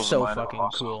 This is Controls the so mind of fucking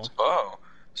hostiles. cool. Oh,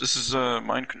 so this is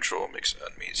mind control, makes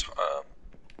enemies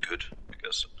good, I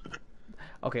guess.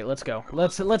 Okay, let's go.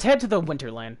 Let's head to the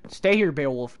Winterland. Stay here,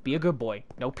 Beowulf. Be a good boy.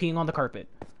 No peeing on the carpet.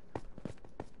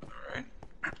 Alright.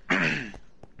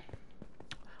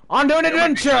 On to an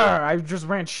adventure! I just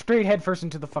ran straight headfirst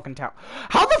into the fucking tower.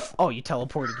 How the oh, you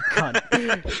teleported, you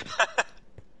cunt.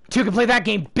 Two can play that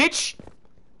game, bitch!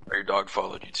 Or your dog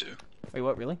followed you too. Wait,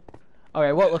 what, really?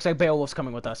 Alright, well, it looks like Beowulf's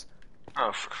coming with us.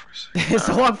 Oh, for Christ's sake. It's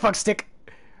a long fuck stick.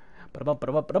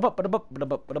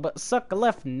 Suck a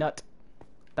left nut.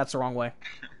 That's the wrong way.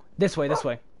 This way, this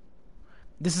way.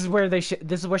 This is where this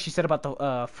is what she said about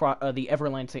the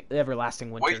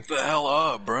everlasting winter. Wake the hell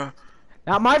up, bruh.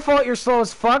 Not my fault. You're slow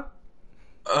as fuck.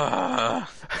 Uh,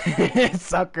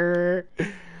 Sucker. All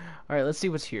right, let's see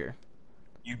what's here.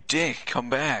 you dick, come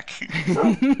back.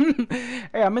 Hey,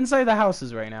 I'm inside the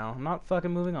houses right now. I'm not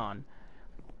fucking moving on.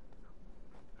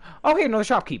 Okay, another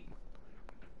shopkeep.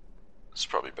 There's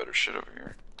probably better shit over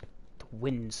here.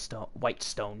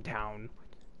 Whitestone Town.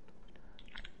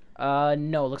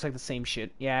 No, it looks like the same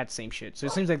shit. Yeah, it's the same shit. So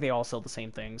it seems like they all sell the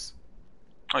same things.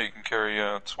 Oh, you can carry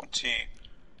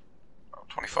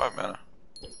 25 mana.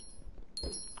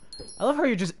 I love how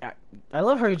you're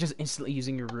just instantly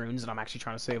using your runes, and I'm actually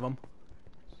trying to save them.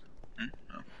 Hmm?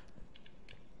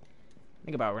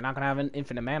 Think about it. We're not gonna have an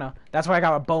infinite mana. That's why I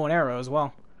got a bow and arrow as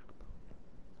well.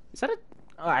 Is that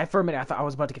a? For a minute, I thought I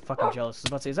was about to get fucking jealous. I was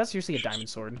about to say, is that seriously a diamond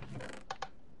sword?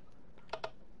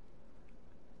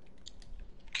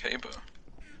 Kaba.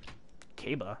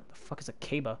 Kaba? The fuck is a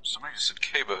Kaba? Somebody said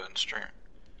Kaba in stream.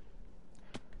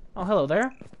 Oh, hello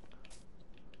there.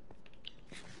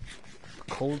 The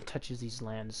cold touches these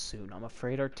lands soon. I'm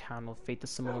afraid our town will face the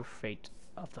similar fate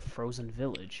of the frozen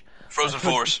village. Frozen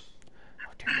Force.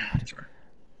 Oh dear God.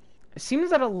 It seems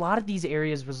that a lot of these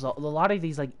areas result, a lot of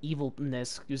these like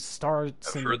evilness just starts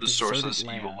I've in heard the source of deserted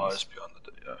this evil lands. lies beyond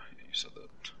the day. Yeah, you said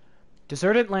that.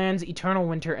 Deserted lands, eternal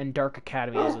winter, and dark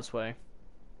academy is this way.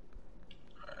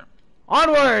 Alright.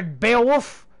 Onward,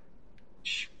 Beowulf!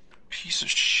 Piece of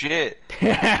shit.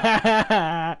 Wait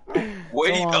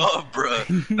Wake up,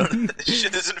 bruh. None of this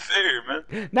shit isn't fair,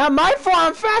 man. Not my fault,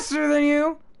 I'm faster than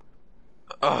you!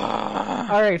 I'm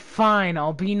Alright, fine,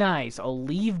 I'll be nice. I'll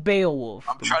leave Beowulf.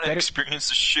 trying to experience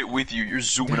this shit with you. You're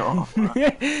zooming off,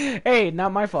 bruh. Hey,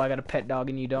 not my fault I got a pet dog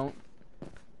and you don't.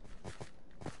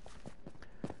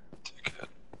 Dickhead.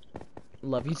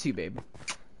 Love you too, babe.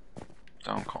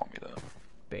 Don't call me that.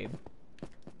 Babe.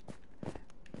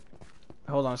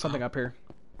 Hold on, something up here.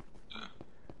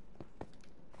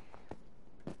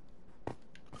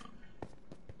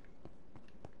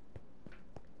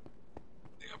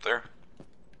 Anything up there?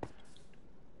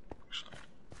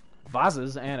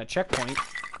 vases and a checkpoint.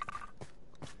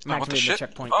 I'm Oh, what the activating shit? the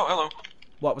checkpoint. Oh, hello.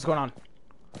 What? What's going on?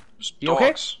 There's You okay?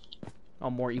 dogs. Oh,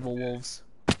 more evil wolves.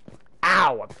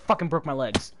 Ow! I fucking broke my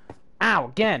legs. Ow!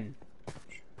 Again.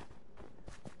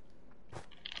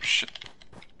 Shit.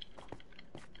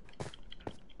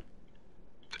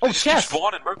 Oh, They just keep chest!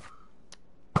 spawning, bro.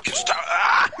 Just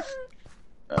ah!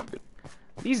 I'm good.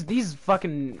 These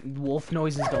fucking wolf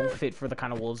noises don't fit for the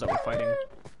kind of wolves that we're fighting.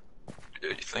 Yeah,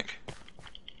 you think?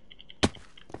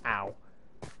 Ow.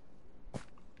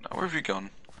 Now, where have you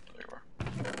gone? There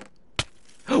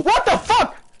you are. What the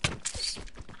fuck?!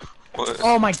 What?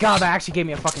 Oh my god, that actually gave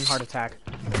me a fucking heart attack.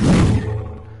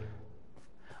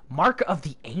 Mark of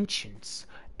the Ancients.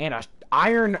 And a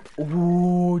iron...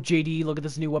 Ooh, JD, look at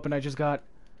this new weapon I just got.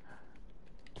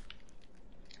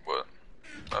 What?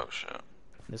 Oh, shit.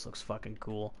 This looks fucking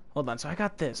cool. Hold on, so I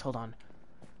got this. Hold on.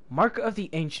 Mark of the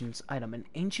Ancients item. An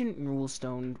ancient rune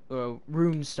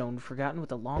stone forgotten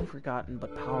with a long forgotten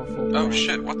but powerful... Oh,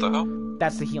 shit, what the hell?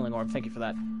 That's the healing orb. Thank you for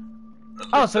that.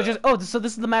 Oh, so just... Oh, so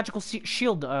this is the magical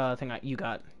shield thing you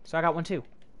got. So I got one too.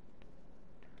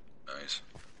 Nice.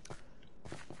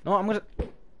 No, I'm gonna...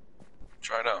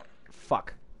 Try it out.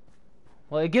 Fuck.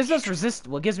 Well, it gives us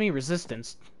Well, it gives me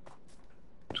resistance.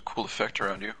 It's a cool effect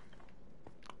around you.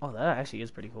 Oh, that actually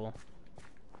is pretty cool.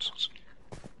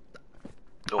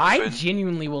 Little I fin.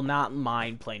 genuinely will not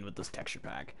mind playing with this texture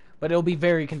pack, but it'll be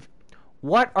very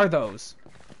What are those?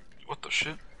 What the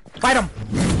shit? Fight them!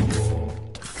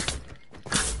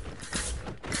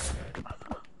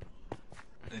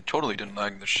 They totally didn't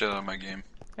lag the shit out of my game.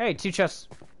 Hey, 2 chests.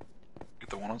 Get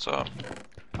the one on top.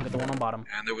 I'll get the one on bottom.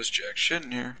 And there was jack shit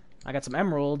in here. I got some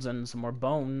emeralds and some more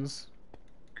bones.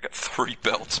 I got 3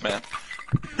 belts, man.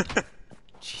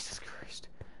 Jesus Christ.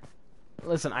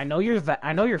 Listen, I know you're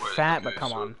fat, but okay,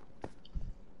 come so- on.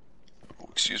 Oh,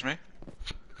 excuse me?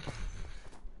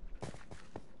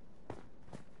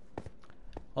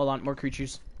 Hold on, more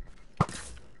creatures.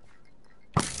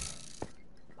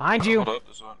 Behind you! Hold up,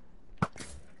 there's a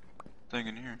thing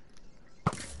in here.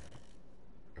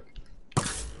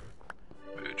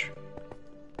 Bitch.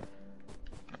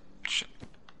 Shit.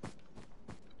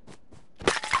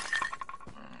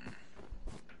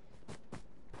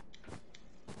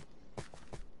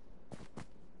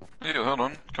 Hey, hold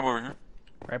on. Come over here.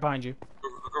 Right behind you.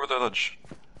 Look over that ledge.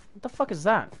 What the fuck is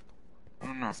that? I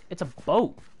don't know. It's a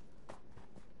boat.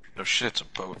 No shit, it's a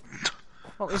boat.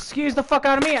 Oh, excuse the fuck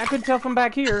out of me. I couldn't tell from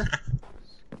back here.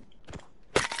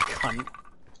 Cunt.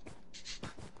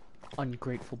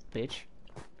 Ungrateful bitch.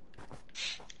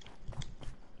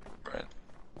 Right.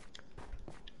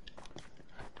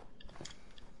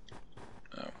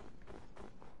 Oh.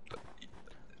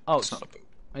 Oh, It's not a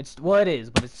boat. well, it is,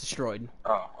 but it's destroyed.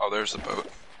 Oh, there's the boat.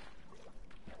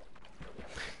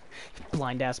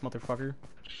 Blind ass motherfucker.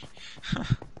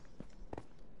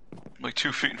 I'm like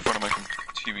 2 feet in front of my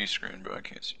TV screen, but I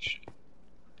can't see shit.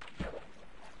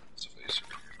 It's a face.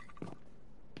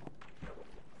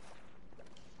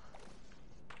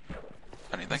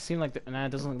 Anything? It seemed like it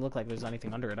doesn't look like there's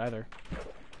anything under it either,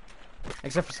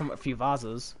 except for a few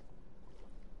vases.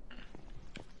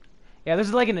 Yeah,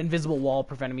 there's like an invisible wall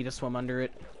preventing me to swim under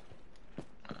it.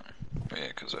 Yeah,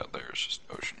 because out there is just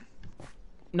ocean.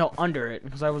 No, under it,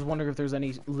 because I was wondering if there's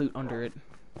any loot under it.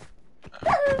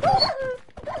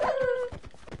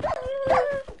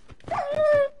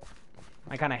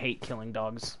 I kind of hate killing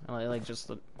dogs. I like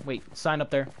just wait, sign up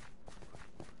there.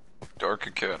 Dark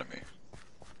Academy.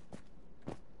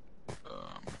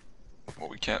 Well,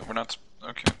 we can't. We're not.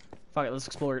 Okay. Fuck it, let's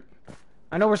explore it.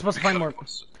 I know we're supposed to find more.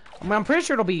 I mean, I'm pretty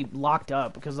sure it'll be locked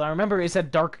up because I remember it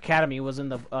said Dark Academy was in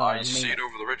the. I main... see it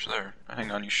over the ridge there.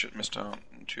 Hang on, you shit missed out on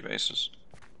 2 bases.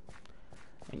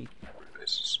 And you... 3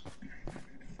 bases.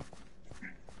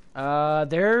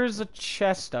 There's a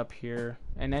chest up here,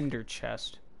 an ender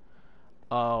chest.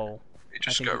 Oh. It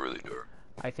just got really dark.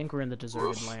 I think we're in the deserted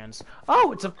Woof. lands.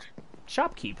 Oh, it's a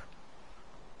shopkeep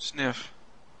Sniff.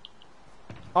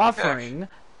 offering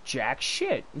jack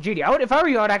shit. GD, if I were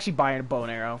you, I would actually buy a bow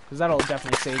and arrow because that'll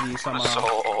definitely save you some. I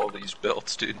saw all these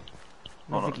belts, dude.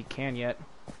 I don't think you can yet.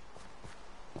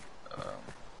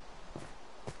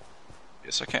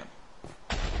 Yes, I can.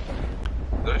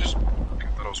 Did I just? I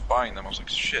thought I was buying them. I was like,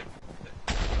 shit.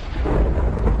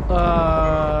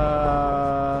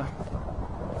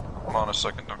 Hold on a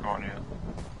second. Don't go on yet.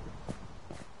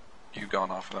 You've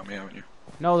gone off without me, haven't you?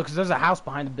 No, because there's a house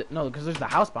behind it. No, because there's the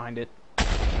house behind it.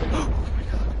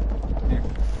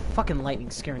 Fucking lightning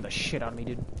scaring the shit out of me,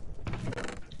 dude.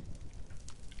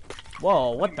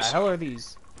 Whoa, what the hell are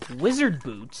these? Wizard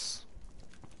boots?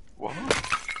 What?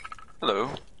 Hello.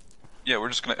 Yeah, we're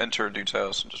just gonna enter a dude's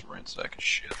house and just ransack his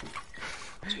shit.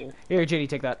 Here, JD,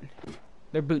 take that.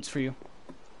 They're boots for you.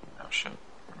 Oh shit.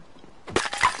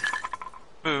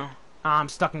 Boo. Ah, I'm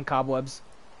stuck in cobwebs.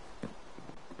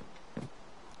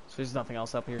 So there's nothing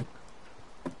else up here.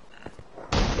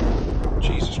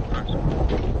 Jesus Christ.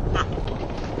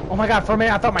 Oh my god, for a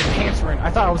minute I thought my pants were in.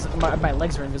 I thought I was my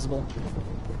legs were invisible.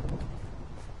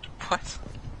 What?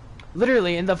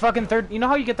 Literally, in the fucking third... You know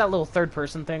how you get that little third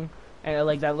person thing? And,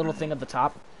 like, that little thing at the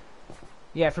top?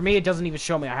 Yeah, for me it doesn't even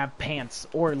show me I have pants,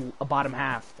 or a bottom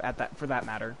half, at that for that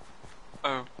matter.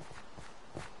 Oh.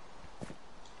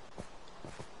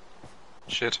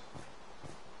 Shit.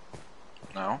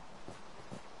 No.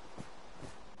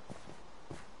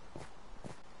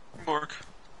 Bork.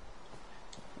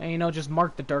 And, you know, just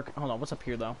mark the dark... Hold on, what's up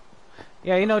here, though?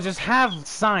 Yeah, you know, just have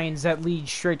signs that lead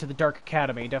straight to the Dark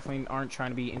Academy. Definitely aren't trying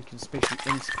to be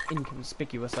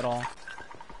inconspicuous at all.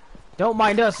 Don't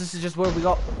mind us, this is just where we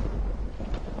go...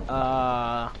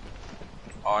 Eye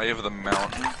of the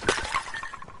mountain.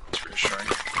 It's reassuring.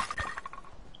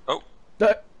 Oh.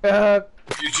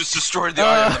 You just destroyed the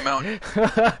eye of the mountain. Put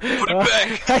it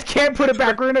back. I can't put it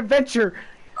back, we're in adventure.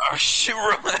 Oh shit,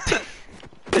 run.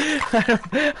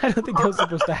 I don't think that was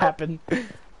supposed to happen.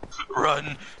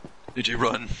 Run. Did you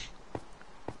run?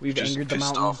 We've Just angered the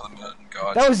pissed mountain. off the mountain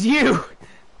god. That was you!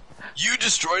 You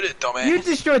destroyed it, dumbass. You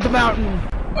destroyed the mountain!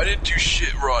 I didn't do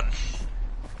shit, run.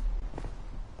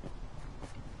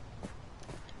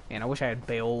 Man, I wish I had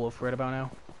Beowulf right about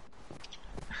now.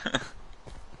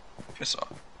 Piss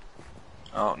off.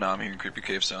 Oh, now I'm hearing creepy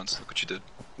cave sounds. Look what you did.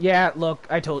 Yeah, look,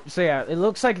 I told... So yeah, it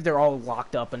looks like they're all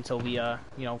locked up until we, you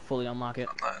know, fully unlock it.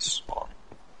 Nice. Hold on.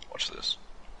 Watch this.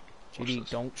 JD,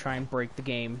 don't try and break the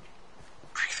game.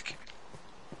 Break the game.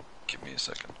 Give me a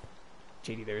second.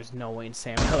 JD, there's no way in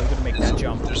Sam hell you're gonna make that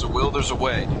jump. There's a will, there's a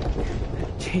way.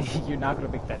 JD, you're not gonna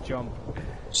make that jump.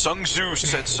 Sung Tzu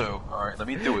said so. Alright, let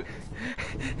me do it.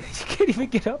 You can't even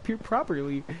get up here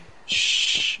properly.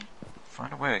 Shh.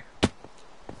 Find a way.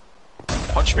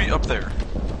 Punch me up there.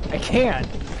 I can't.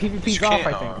 PvP's You off,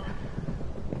 can't. I think.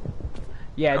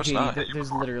 Yeah, No, it's JD, not.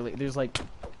 there's literally... There's like...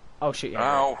 Oh shit, yeah.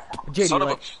 Ow. JD, Son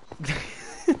like... of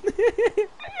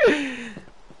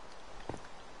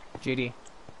JD.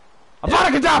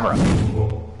 Avada Kedavra!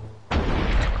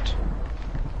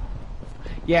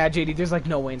 Yeah, JD, there's like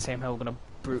no way in Sam Hill gonna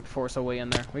brute force our way in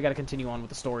there. We gotta continue on with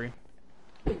the story.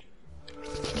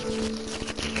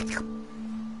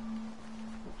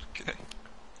 Okay.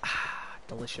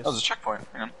 Delicious. That was a checkpoint,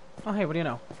 man. Oh, hey, what do you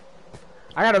know?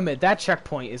 I gotta admit, that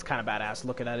checkpoint is kind of badass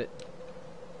looking at it.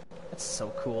 That's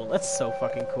so cool. That's so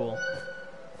fucking cool.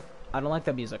 I don't like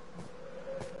that music.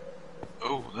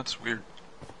 Oh, that's weird.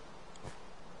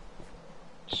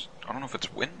 I don't know if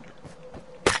it's wind or...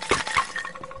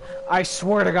 I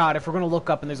swear to God, if we're gonna look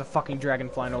up and there's a fucking dragon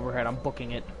flying overhead, I'm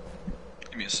booking it.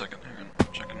 Give me a second, hang on. I'm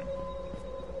checking.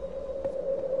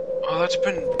 Oh, that's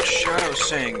been Shadow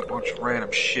saying a bunch of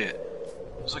random shit.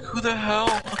 I was like, who the hell?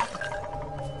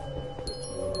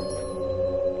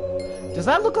 Does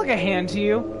that look like a hand to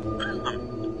you?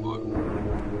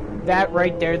 That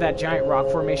right there, that giant rock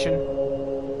formation?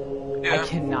 Yeah. I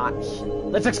cannot.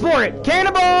 Let's explore it!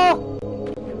 Cannonball!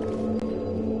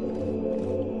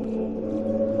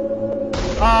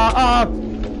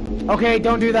 Okay,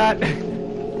 don't do that.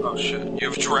 Oh shit.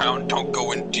 You've drowned. Don't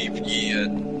go in deep yet.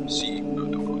 See? No,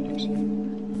 don't go in deep sea.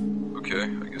 Okay,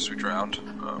 I guess we drowned. Is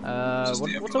this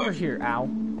the what's over afterlife? here, Ow?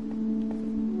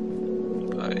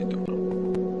 I don't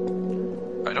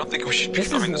know. I don't think we should be This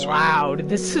coming is this way. loud.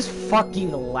 This is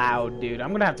fucking loud, dude.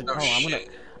 I'm gonna have to. Oh, I'm shit.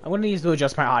 gonna need to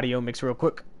adjust my audio mix real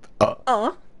quick.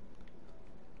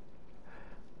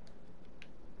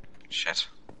 Shit.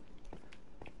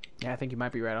 Yeah, I think you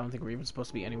might be right. I don't think we're even supposed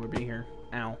to be anywhere near here.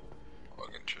 Ow.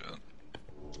 Fucking shit.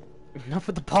 Enough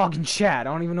with the pog and chat.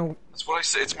 I don't even know. That's what I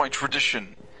say. It's my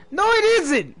tradition. No, it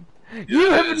isn't. You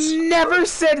it have is. never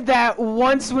said that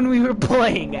once when we were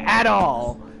playing at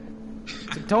all.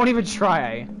 So don't even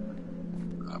try.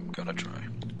 I'm gonna try.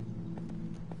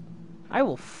 I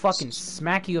will fucking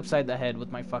smack you upside the head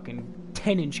with my fucking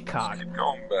 10-inch cock. Keep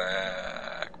going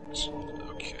back.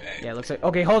 Okay. Yeah, it looks like.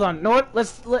 Okay, hold on. Know what?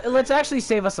 Let's actually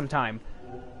save us some time.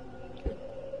 Can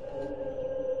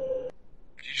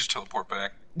you just teleport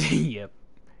back? Yep.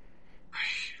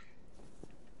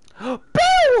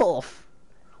 Beowulf!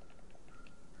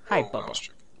 Hi, Oh, that Bubba. was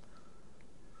true.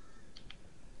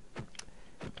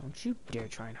 Don't you dare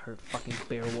try and hurt fucking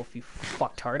Beowulf, you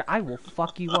fucktard. I will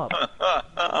fuck you up.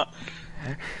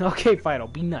 Okay, fine. I'll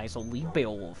be nice. I'll leave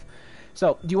Beowulf.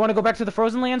 So, do you want to go back to the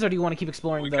Frozen Lands, or do you want to keep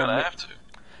exploring We the... kinda have to.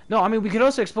 No, I mean, we could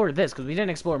also explore this, because we didn't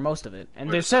explore most of it. And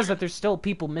Wait a it says second. that there's still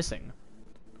people missing.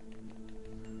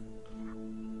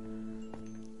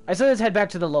 I said let's head back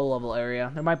to the low-level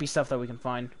area. There might be stuff that we can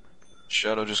find.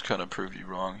 Shadow just kind of proved you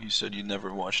wrong. He said you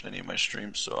never watched any of my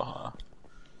streams, so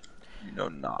you know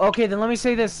not. Okay, then let me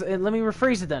say this. Let me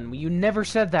rephrase it then. You never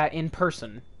said that in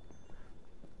person.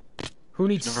 Who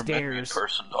needs You never met me in stairs?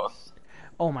 person, dog.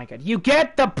 Oh my god. You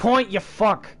get the point, you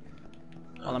fuck!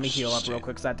 Oh, let me I'm heal up just real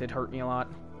quick, because that did hurt me a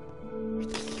lot.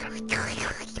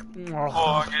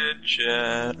 Oh. Fucking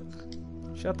shit.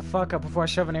 Shut the fuck up before I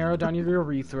shove an arrow down your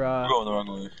urethra. We're going the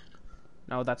wrong way.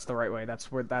 No, that's the right way. That's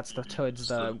the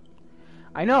Toods,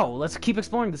 I know, let's keep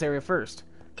exploring this area first.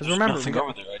 Because There's remember, nothing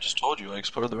over there. I just told you. I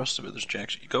explored the rest of it. There's jack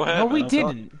shit. Go ahead. no, we man, I'm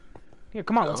telling didn't. Here,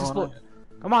 come on, let's Go explore. on.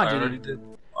 Come on, I already JD. did.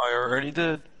 I already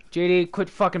did. JD, quit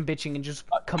fucking bitching and just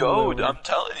come Go, over. I'm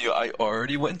telling you. I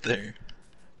already went there.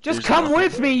 Just there's come nothing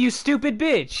with there. me, you stupid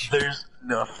bitch. There's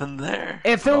nothing there.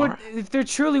 If there Alright. if there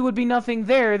truly would be nothing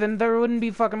there, then there wouldn't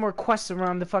be fucking more quests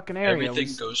around the fucking area.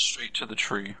 Everything goes straight to the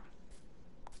tree.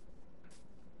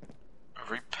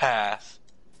 Every path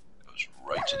goes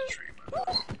right to the tree.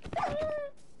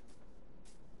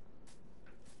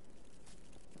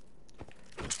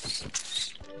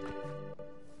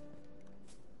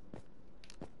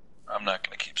 I'm not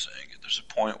gonna keep saying it. There's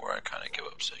a point where I kind of give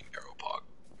up saying Aeropog.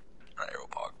 Not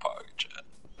Aeropog, Pog, chat.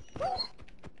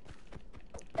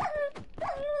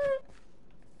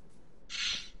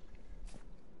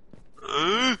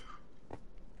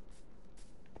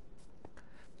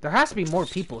 There has to be more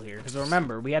people here, because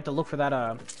remember, we had to look for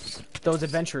that, those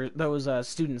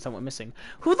students that went missing.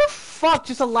 Who the fuck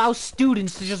just allows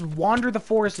students to just wander the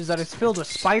forest that is filled with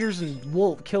spiders and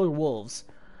killer wolves?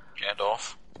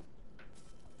 Gandalf.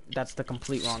 That's the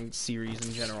complete wrong series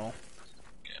in general.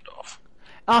 Gandalf.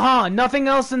 Uh-huh, nothing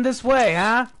else in this way,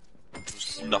 huh?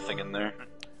 There's nothing in there.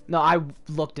 No, I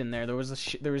looked in there. There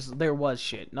was there was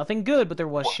shit. Nothing good, but there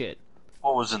was shit.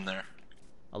 What was in there?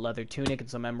 A leather tunic and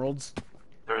some emeralds.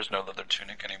 There is no leather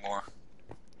tunic anymore.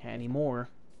 Anymore.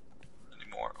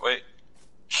 Wait.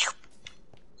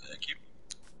 Thank you.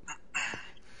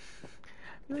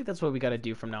 I think that's what we gotta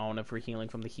do from now on if we're healing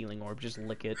from the healing orb. Just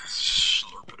lick it.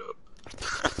 Slurp it up.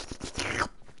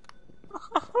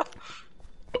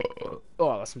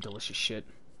 Oh, that's some delicious shit.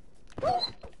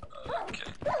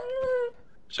 Okay.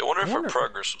 So I wonder if our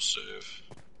progress will save.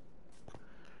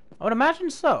 I would imagine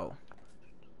so.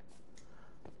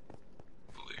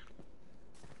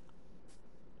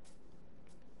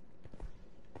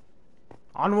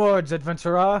 Onwards,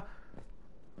 adventurer!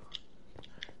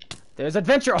 There's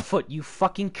adventure afoot, you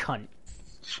fucking cunt.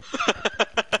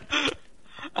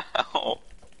 Ow.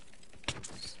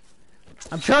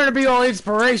 I'm trying to be all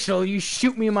inspirational, you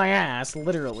shoot me in my ass,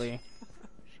 literally.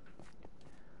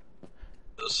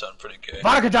 Does sound pretty gay.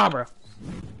 Vadakadabra!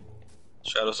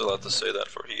 Shadow's allowed to say that,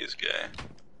 for he is gay.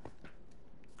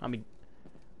 I mean...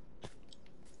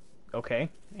 Okay,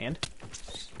 and?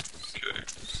 Okay.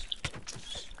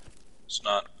 It's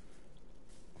not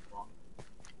wrong.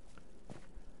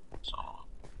 It's not wrong.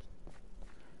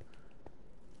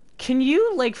 Can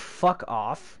you, like, fuck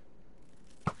off?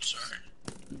 I'm sorry.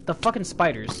 The fucking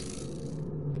spiders.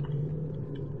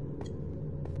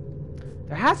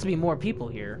 There has to be more people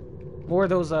here. More of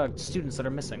those, students that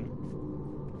are missing.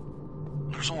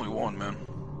 There's only one, man.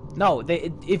 No,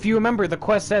 if you remember, the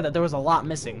quest said that there was a lot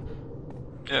missing.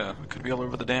 Yeah, it could be all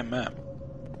over the damn map.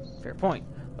 Fair point.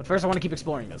 But first I want to keep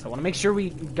exploring this. I want to make sure we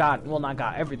got, well, not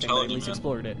got everything, but Telling at you, least man.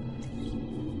 explored it.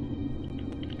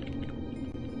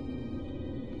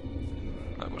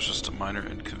 That was just a minor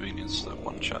inconvenience, that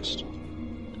one chest.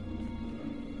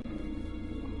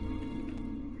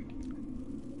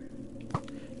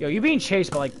 Yo, you're being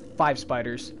chased by like 5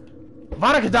 spiders.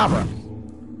 Vada Kedavra!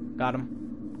 Got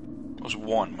him. It was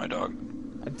one, my dog.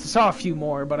 I saw a few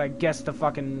more, but I guess the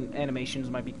fucking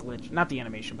animations might be glitched. Not the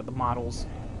animation, but the models.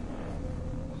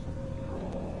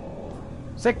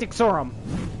 Sectixorum.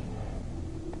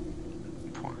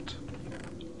 What?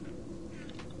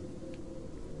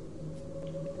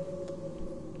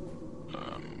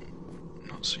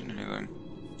 Not seeing anything.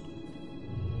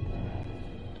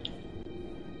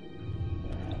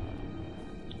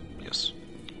 Yes.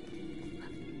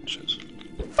 Shit.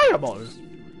 Fireballs!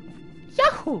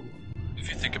 Yahoo!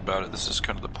 If you think about it, this is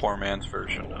kind of the poor man's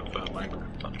version of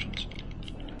Minecraft Dungeons.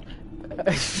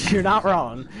 You're not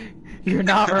wrong. You're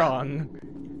not wrong.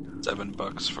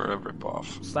 $7 for a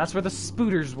ripoff. So that's where the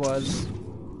spooters was.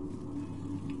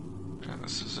 Yeah,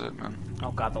 this is it, man. Oh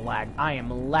god, the lag. I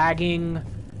am lagging.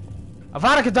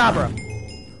 Avada Kedavra!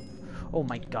 Oh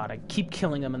my god, I keep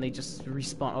killing them and they just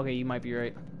respawn. Okay, you might be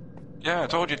right. Yeah, I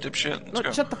told you, dipshit. Let's Look,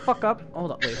 go. shut the fuck up.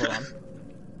 Hold on, wait, hold on.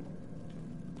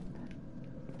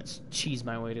 Let's cheese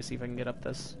my way to see if I can get up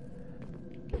this.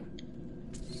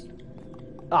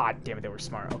 Ah, damn it, they were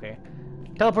smart. Okay.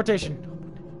 Teleportation.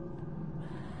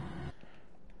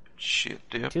 Shit,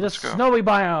 yep, To the let's go. snowy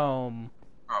biome.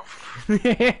 Oh,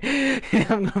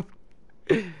 I'm gonna...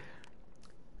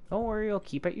 Don't worry, I'll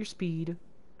keep at your speed.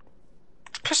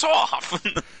 piss off!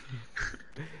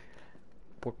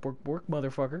 Bork,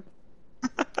 motherfucker.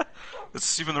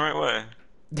 This is even the right way.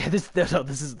 Yeah, no,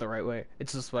 this isn't the right way.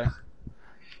 It's this way.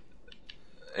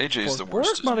 AJ's the Bork,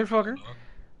 worst. isn't he? motherfucker.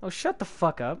 Oh, shut the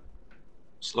fuck up.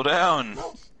 Slow down.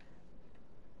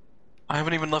 I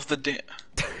haven't even left the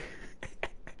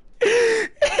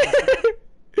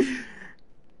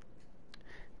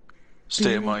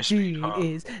Stay at my speed, She huh?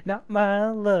 is not my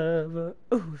lover.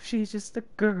 Ooh, she's just a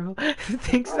girl who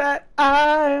thinks that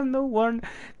I am the one.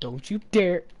 Don't you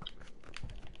dare.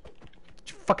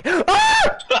 Fuck.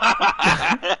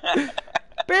 Ah!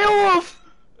 Beowulf!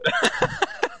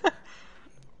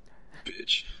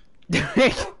 Bitch.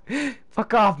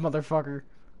 Fuck off, motherfucker.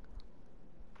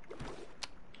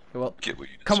 Well, Get what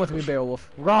you come with me, deserve. Beowulf.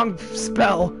 Wrong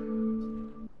spell.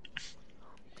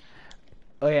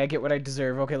 Oh yeah, I get what I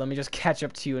deserve. Okay, let me just catch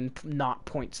up to you in not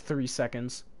 0.3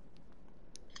 seconds.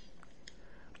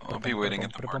 I'll be waiting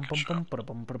at the market shop.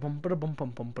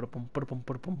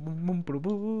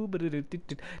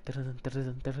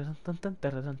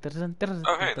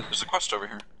 Oh hey, there's a quest over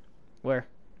here. Where?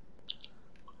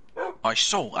 I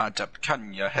saw Adept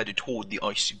Kanya headed toward the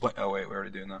icy way. Oh wait, we're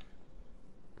already doing that.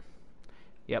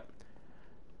 Yep.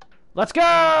 Let's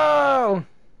go!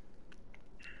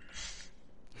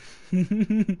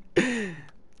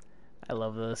 I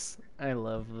love this. I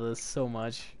love this so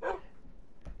much.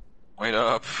 Wait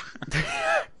up.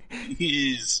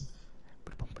 Please.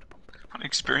 I want to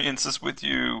experience this with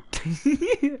you.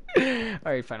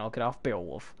 Alright, fine, I'll get off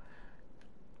Beowulf.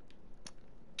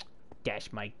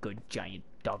 Dash my good giant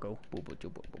doggo.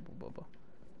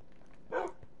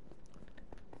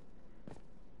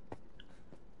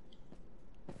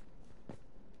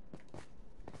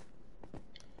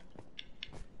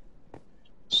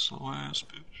 Slow ass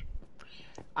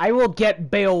bitch. I will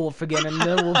get Beowulf again and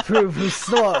then we'll prove who's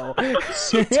slow.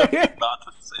 So tempted not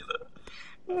to say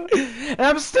that. And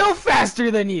I'm still faster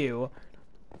than you!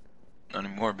 Not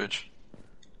anymore, bitch.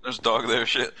 There's a dog there,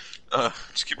 shit.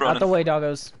 Just keep running. Out the way,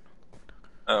 doggos.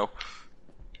 Oh.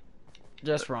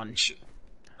 Just run. Shit.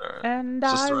 Alright. And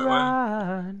Is this the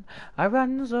right I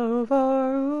run so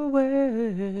far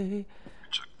away.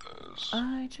 Check those.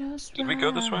 I just Did we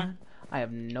go this way? ran. I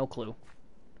have no clue.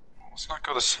 Let's not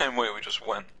go the same way we just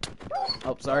went.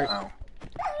 Oh, sorry. Ow.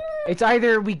 It's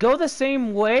either we go the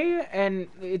same way, and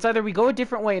it's either we go a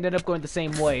different way and end up going the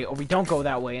same way, or we don't go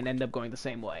that way and end up going the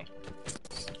same way.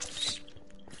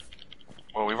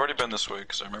 Well, we've already been this way,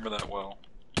 because I remember that well.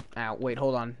 Ow, wait,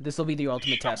 hold on. This will be the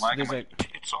ultimate Shit, I'm test. lagging There's my a...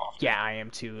 tits off. Yeah, I am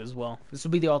too, as well. This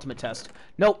will be the ultimate test.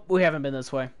 Nope, we haven't been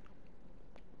this way.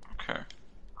 Okay.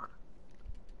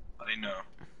 I didn't know.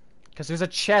 Because there's a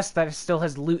chest that still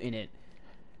has loot in it.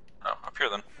 Oh, up here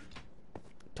then.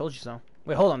 Told you so.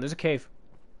 Wait, hold on, there's a cave.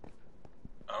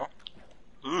 Oh.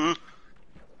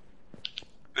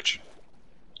 Bitch.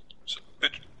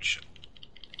 Bitch. Shit.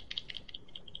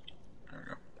 There we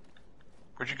go.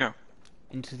 Where'd you go?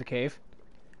 Into the cave.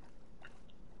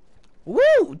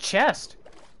 Woo! Chest!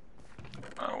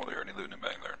 Oh, well, they're already looting it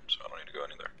back there, so I don't need to go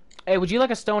any there. Hey, would you like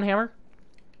a stone hammer?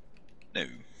 No.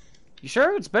 You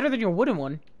sure? It's better than your wooden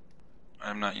one.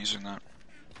 I'm not using that.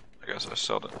 I guess I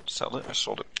sold it. Sell it? I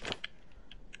sold it.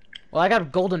 Well, I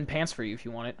got golden pants for you if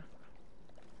you want it.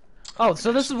 Oh,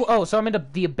 so this is... Oh, so I'm into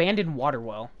the abandoned water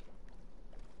well.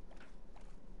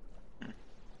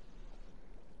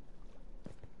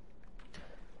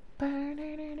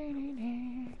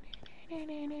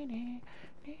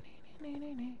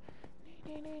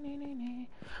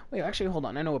 Wait, actually, hold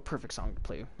on. I know a perfect song to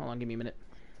play. Hold on, give me a minute.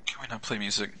 Can we not play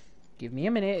music? Give me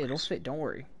a minute. It'll fit. Don't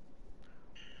worry.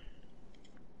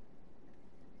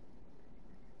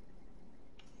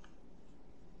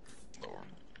 Lord.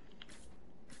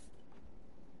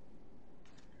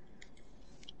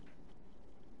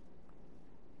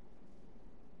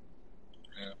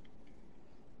 Yeah.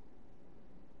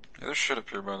 Yeah, there's shit up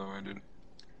here, by the way, dude.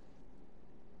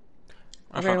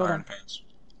 I Okay, found hold iron on. pants.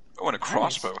 Oh, and a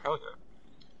crossbow. Hell yeah.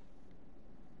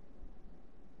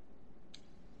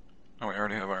 Oh, wait, I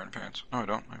already have iron pants. No, I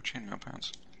don't. I have chainmail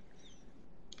pants.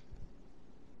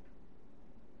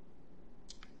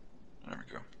 There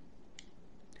we go.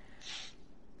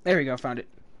 There we go. Found it.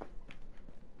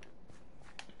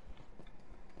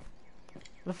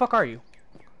 Where the fuck are you?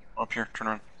 Up here, turn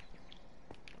around.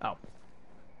 Oh.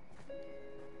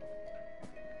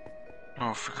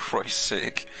 Oh, for Christ's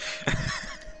sake.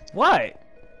 What?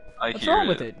 I What's hear wrong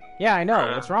with it? Yeah, I know.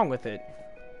 Uh, What's wrong with it?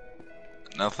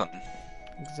 Nothing.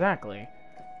 Exactly.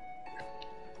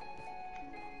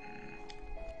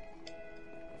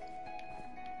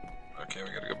 Okay, we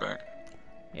gotta go back.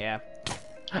 Yeah.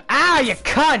 Ah, you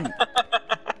cunt!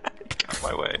 Get out of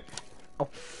my way. Oh,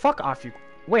 fuck off, you.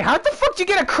 Wait, how the fuck did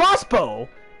you get a crossbow?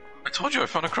 I told you I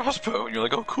found a crossbow, and you're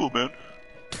like, oh, cool, man.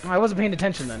 Oh, I wasn't paying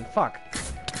attention then. Fuck.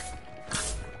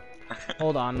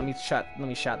 Hold on, let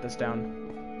me shot this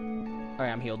down.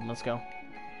 Alright, I'm healed. Let's go.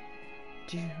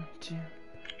 Do do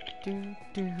do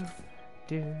do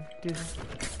do do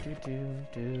do do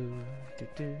do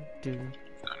do do.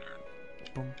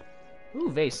 Boom.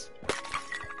 Ooh, vase.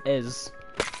 Is.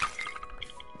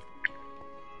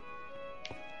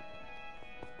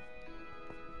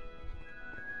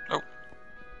 Oh.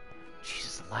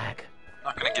 Jesus, lag. I'm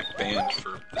not gonna get banned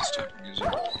for this type of music.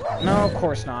 No, of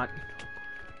course not.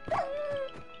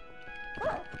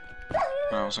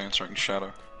 I was answering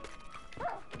Shadow.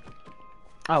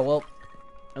 Oh, well.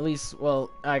 At least, well,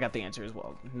 I got the answer as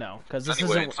well. No, because this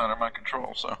Anyway, isn't. it's under my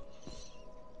control, so.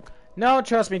 No,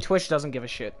 trust me, Twitch doesn't give a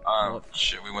shit. Well,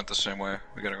 Shit, we went the same way.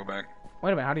 We gotta go back.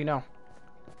 wait a minute, how do you know?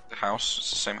 The house? It's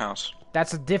the same house.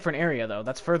 That's a different area, though.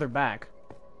 That's further back.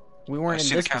 We I weren't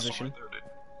see in this the castle position. right there, dude.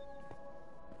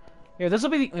 Here, this will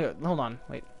be the... Here, hold on,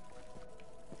 wait.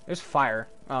 There's fire.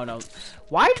 Oh, no.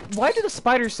 Why do the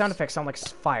spider sound effects sound like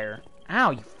fire?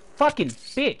 Ow, you fucking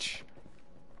bitch.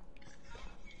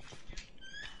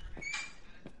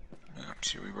 Yeah,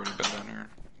 see, we've already been down here.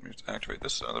 We have to activate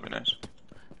this, so that'd be nice.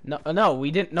 No, no,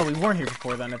 we didn't. No, we weren't here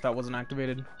before then. If that wasn't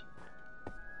activated.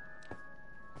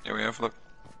 Yeah, we have, look.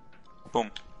 Boom.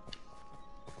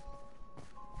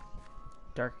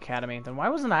 Dark Academy. Then why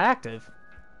wasn't that active?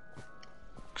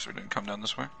 Because we didn't come down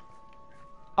this way.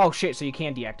 Oh shit! So you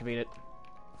can deactivate it.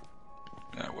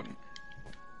 Yeah, I wouldn't.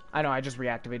 I know. I just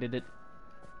reactivated it.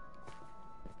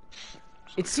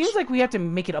 It seems like we have to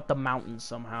make it up the mountain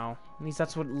somehow. At least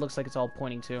that's what it looks like it's all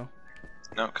pointing to.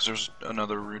 No, because there's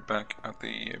another route back at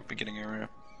the beginning area.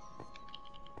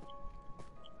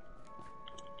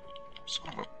 Son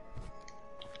of a...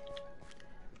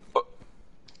 Oh,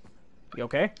 You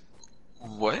okay?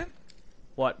 what?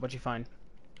 What? What'd you find?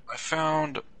 I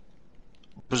found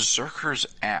Berserker's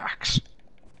Axe.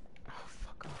 Oh,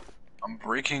 fuck off. I'm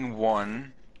breaking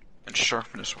 1 and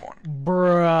sharpness 1.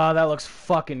 Bruh, that looks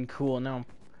fucking cool. No.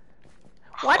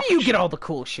 Why do you get all the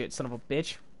cool shit, son of a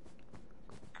bitch?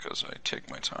 Because I take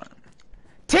my time.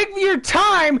 Take your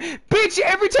time! Bitch,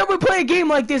 every time we play a game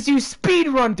like this, you speed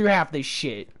run through half this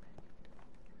shit.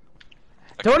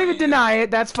 Don't even deny it,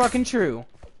 that's fucking true.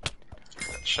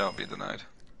 That shall be denied.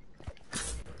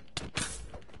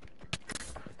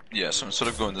 Yeah, so instead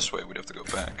of going this way, we'd have to go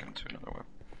back into another way.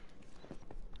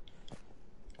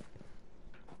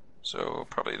 So,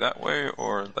 probably that way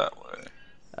or that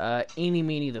way. Eeny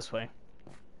meeny this way.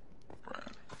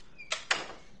 Right.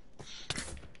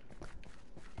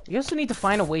 We also need to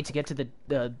find a way to get to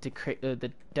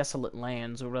the desolate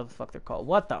lands, or whatever the fuck they're called.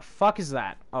 What the fuck is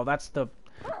that? Oh, that's the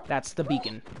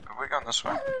beacon. Have we gone this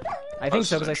way? I think this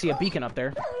so, is because I see a beacon up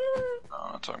there. No,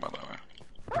 I'm not talking about that way.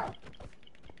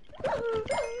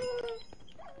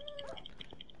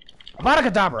 Avada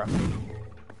Kedavra!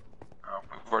 Oh,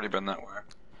 we've already been that way.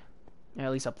 Yeah,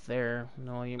 at least up there.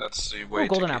 No, you... That's the way to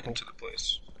golden get apple. into the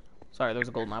place. Sorry, there's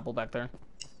a golden apple back there.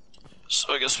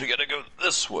 So I guess we gotta go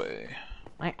this way.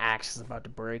 My axe is about to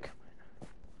break.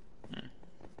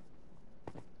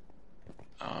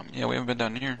 Yeah, we haven't been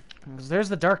down here. 'Cause there's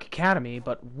the Dark Academy,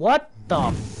 but what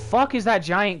the fuck is that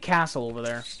giant castle over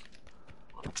there?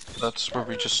 That's where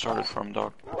we just started from,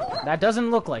 dog. That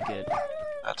doesn't look like it.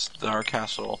 That's our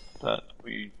castle that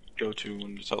we go to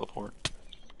when we teleport.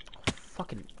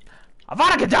 Fucking...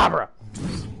 Avada Kedavra!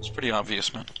 It's pretty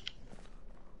obvious, man.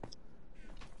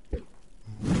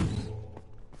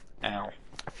 Ow.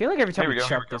 I feel like every time Here we we go,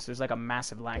 here check we go. this, there's like a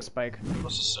massive lag spike.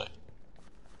 What's this say?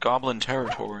 Goblin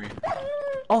territory.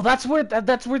 Oh, that's where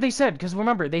they said. Because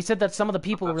remember, they said that some of the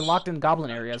people were locked in goblin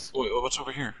areas. Wait, what's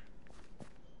over here?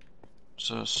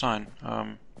 It's a sign.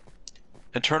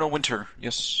 Eternal Winter.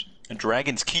 Yes. And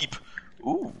Dragon's Keep.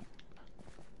 Ooh.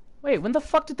 Wait, when the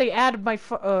fuck did they add my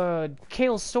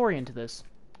Kale's story into this?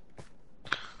 I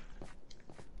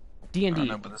don't D&D.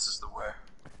 know, but this is the way.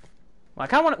 Well, I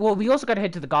kind of want. Well, we also got to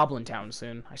head to the Goblin Town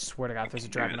soon. I swear to God, if there's a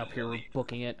dragon up here, we're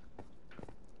booking it.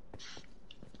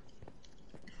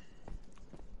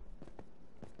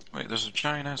 Wait, there's a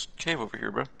giant ass cave over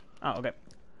here, bro. Oh, okay.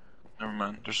 Never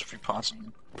mind. There's a few pots in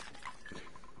them.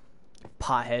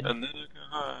 Pothead. And then I go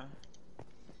high.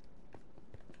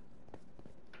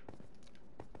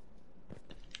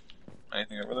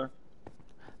 Anything over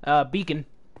there? Beacon.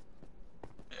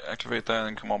 Yeah, activate that and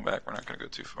then come on back. We're not gonna go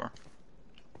too far.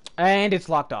 And it's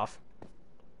locked off.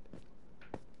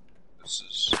 This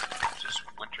is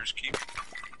Winter's Keep.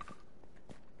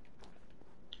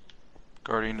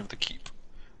 Guardian of the Keep.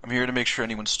 I'm here to make sure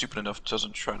anyone stupid enough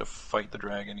doesn't try to fight the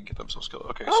dragon and get themselves killed.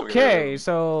 Okay, so Okay,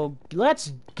 so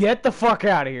let's get the fuck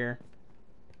out of here.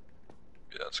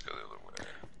 yeah, let's go the other way.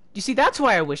 You see, that's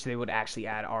why I wish they would actually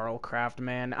add RL Craft,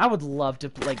 man. I would love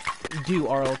to, like, do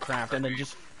RL Craft and then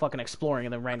just fucking exploring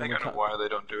and then I randomly think I know why they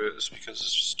don't do it. It's because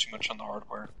it's just too much on the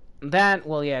hardware. That,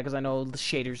 well, yeah, because I know the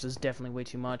shaders is definitely way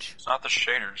too much. It's not the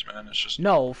shaders, man. It's just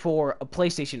No, for a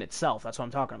PlayStation itself, that's what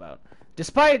I'm talking about.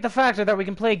 Despite the fact that we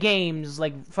can play games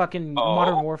like fucking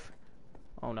Modern Warfare.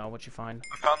 Oh no, what you find?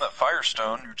 I found that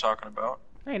Firestone you're talking about.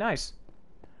 Hey, nice.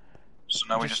 So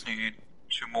now we just need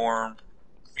 2 more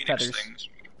Phoenix Feathers. things.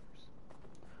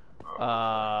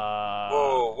 Uh.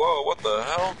 Whoa, what the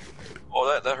hell?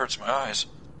 Oh, that hurts my eyes.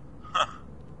 Huh.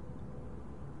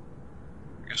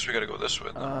 I guess we gotta go this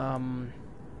way then.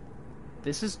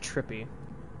 This is trippy.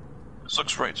 This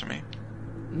looks right to me.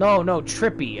 No,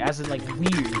 trippy, as in like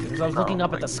weird. Because I was looking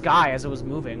up at the sky as it was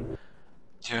moving.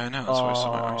 Yeah, I know. That's why I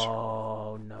saw my eyes.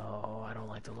 Oh no, I don't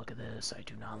like the look of this. I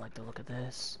do not like the look of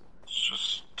this. It's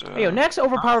just. Hey, yo, next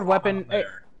overpowered weapon. Hey.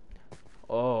 There.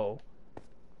 Oh.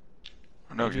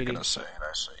 I know what you're GD. gonna say, and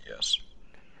I say yes.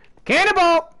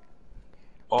 Cannibal!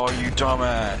 Oh, you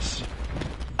dumbass!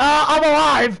 I'm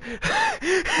alive!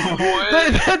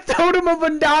 What? The totem of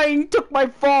undying took my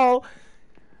fall.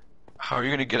 How are you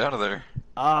gonna get out of there?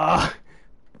 Uh.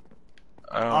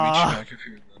 I'll meet you back if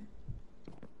you're then.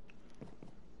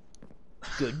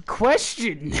 Good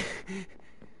question.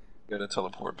 Gotta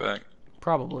teleport back.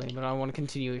 Probably, but I want to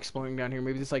continue exploring down here.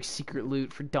 Maybe there's like secret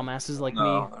loot for dumbasses like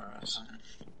No, me. there isn't.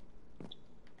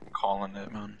 I'm calling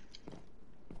it, man.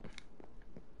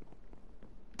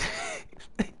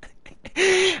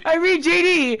 I mean,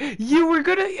 JD,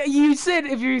 you said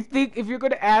if you're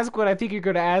gonna ask what I think you're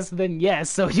gonna ask, then yes.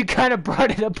 So you kind of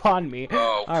brought it upon me.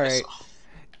 Oh, all piss right. off.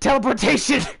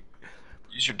 Teleportation.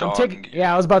 Use your I'm dog. taking. and get-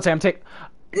 Yeah, I was about to say I'm taking.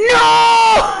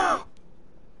 No!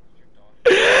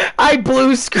 I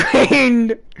blue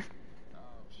screened.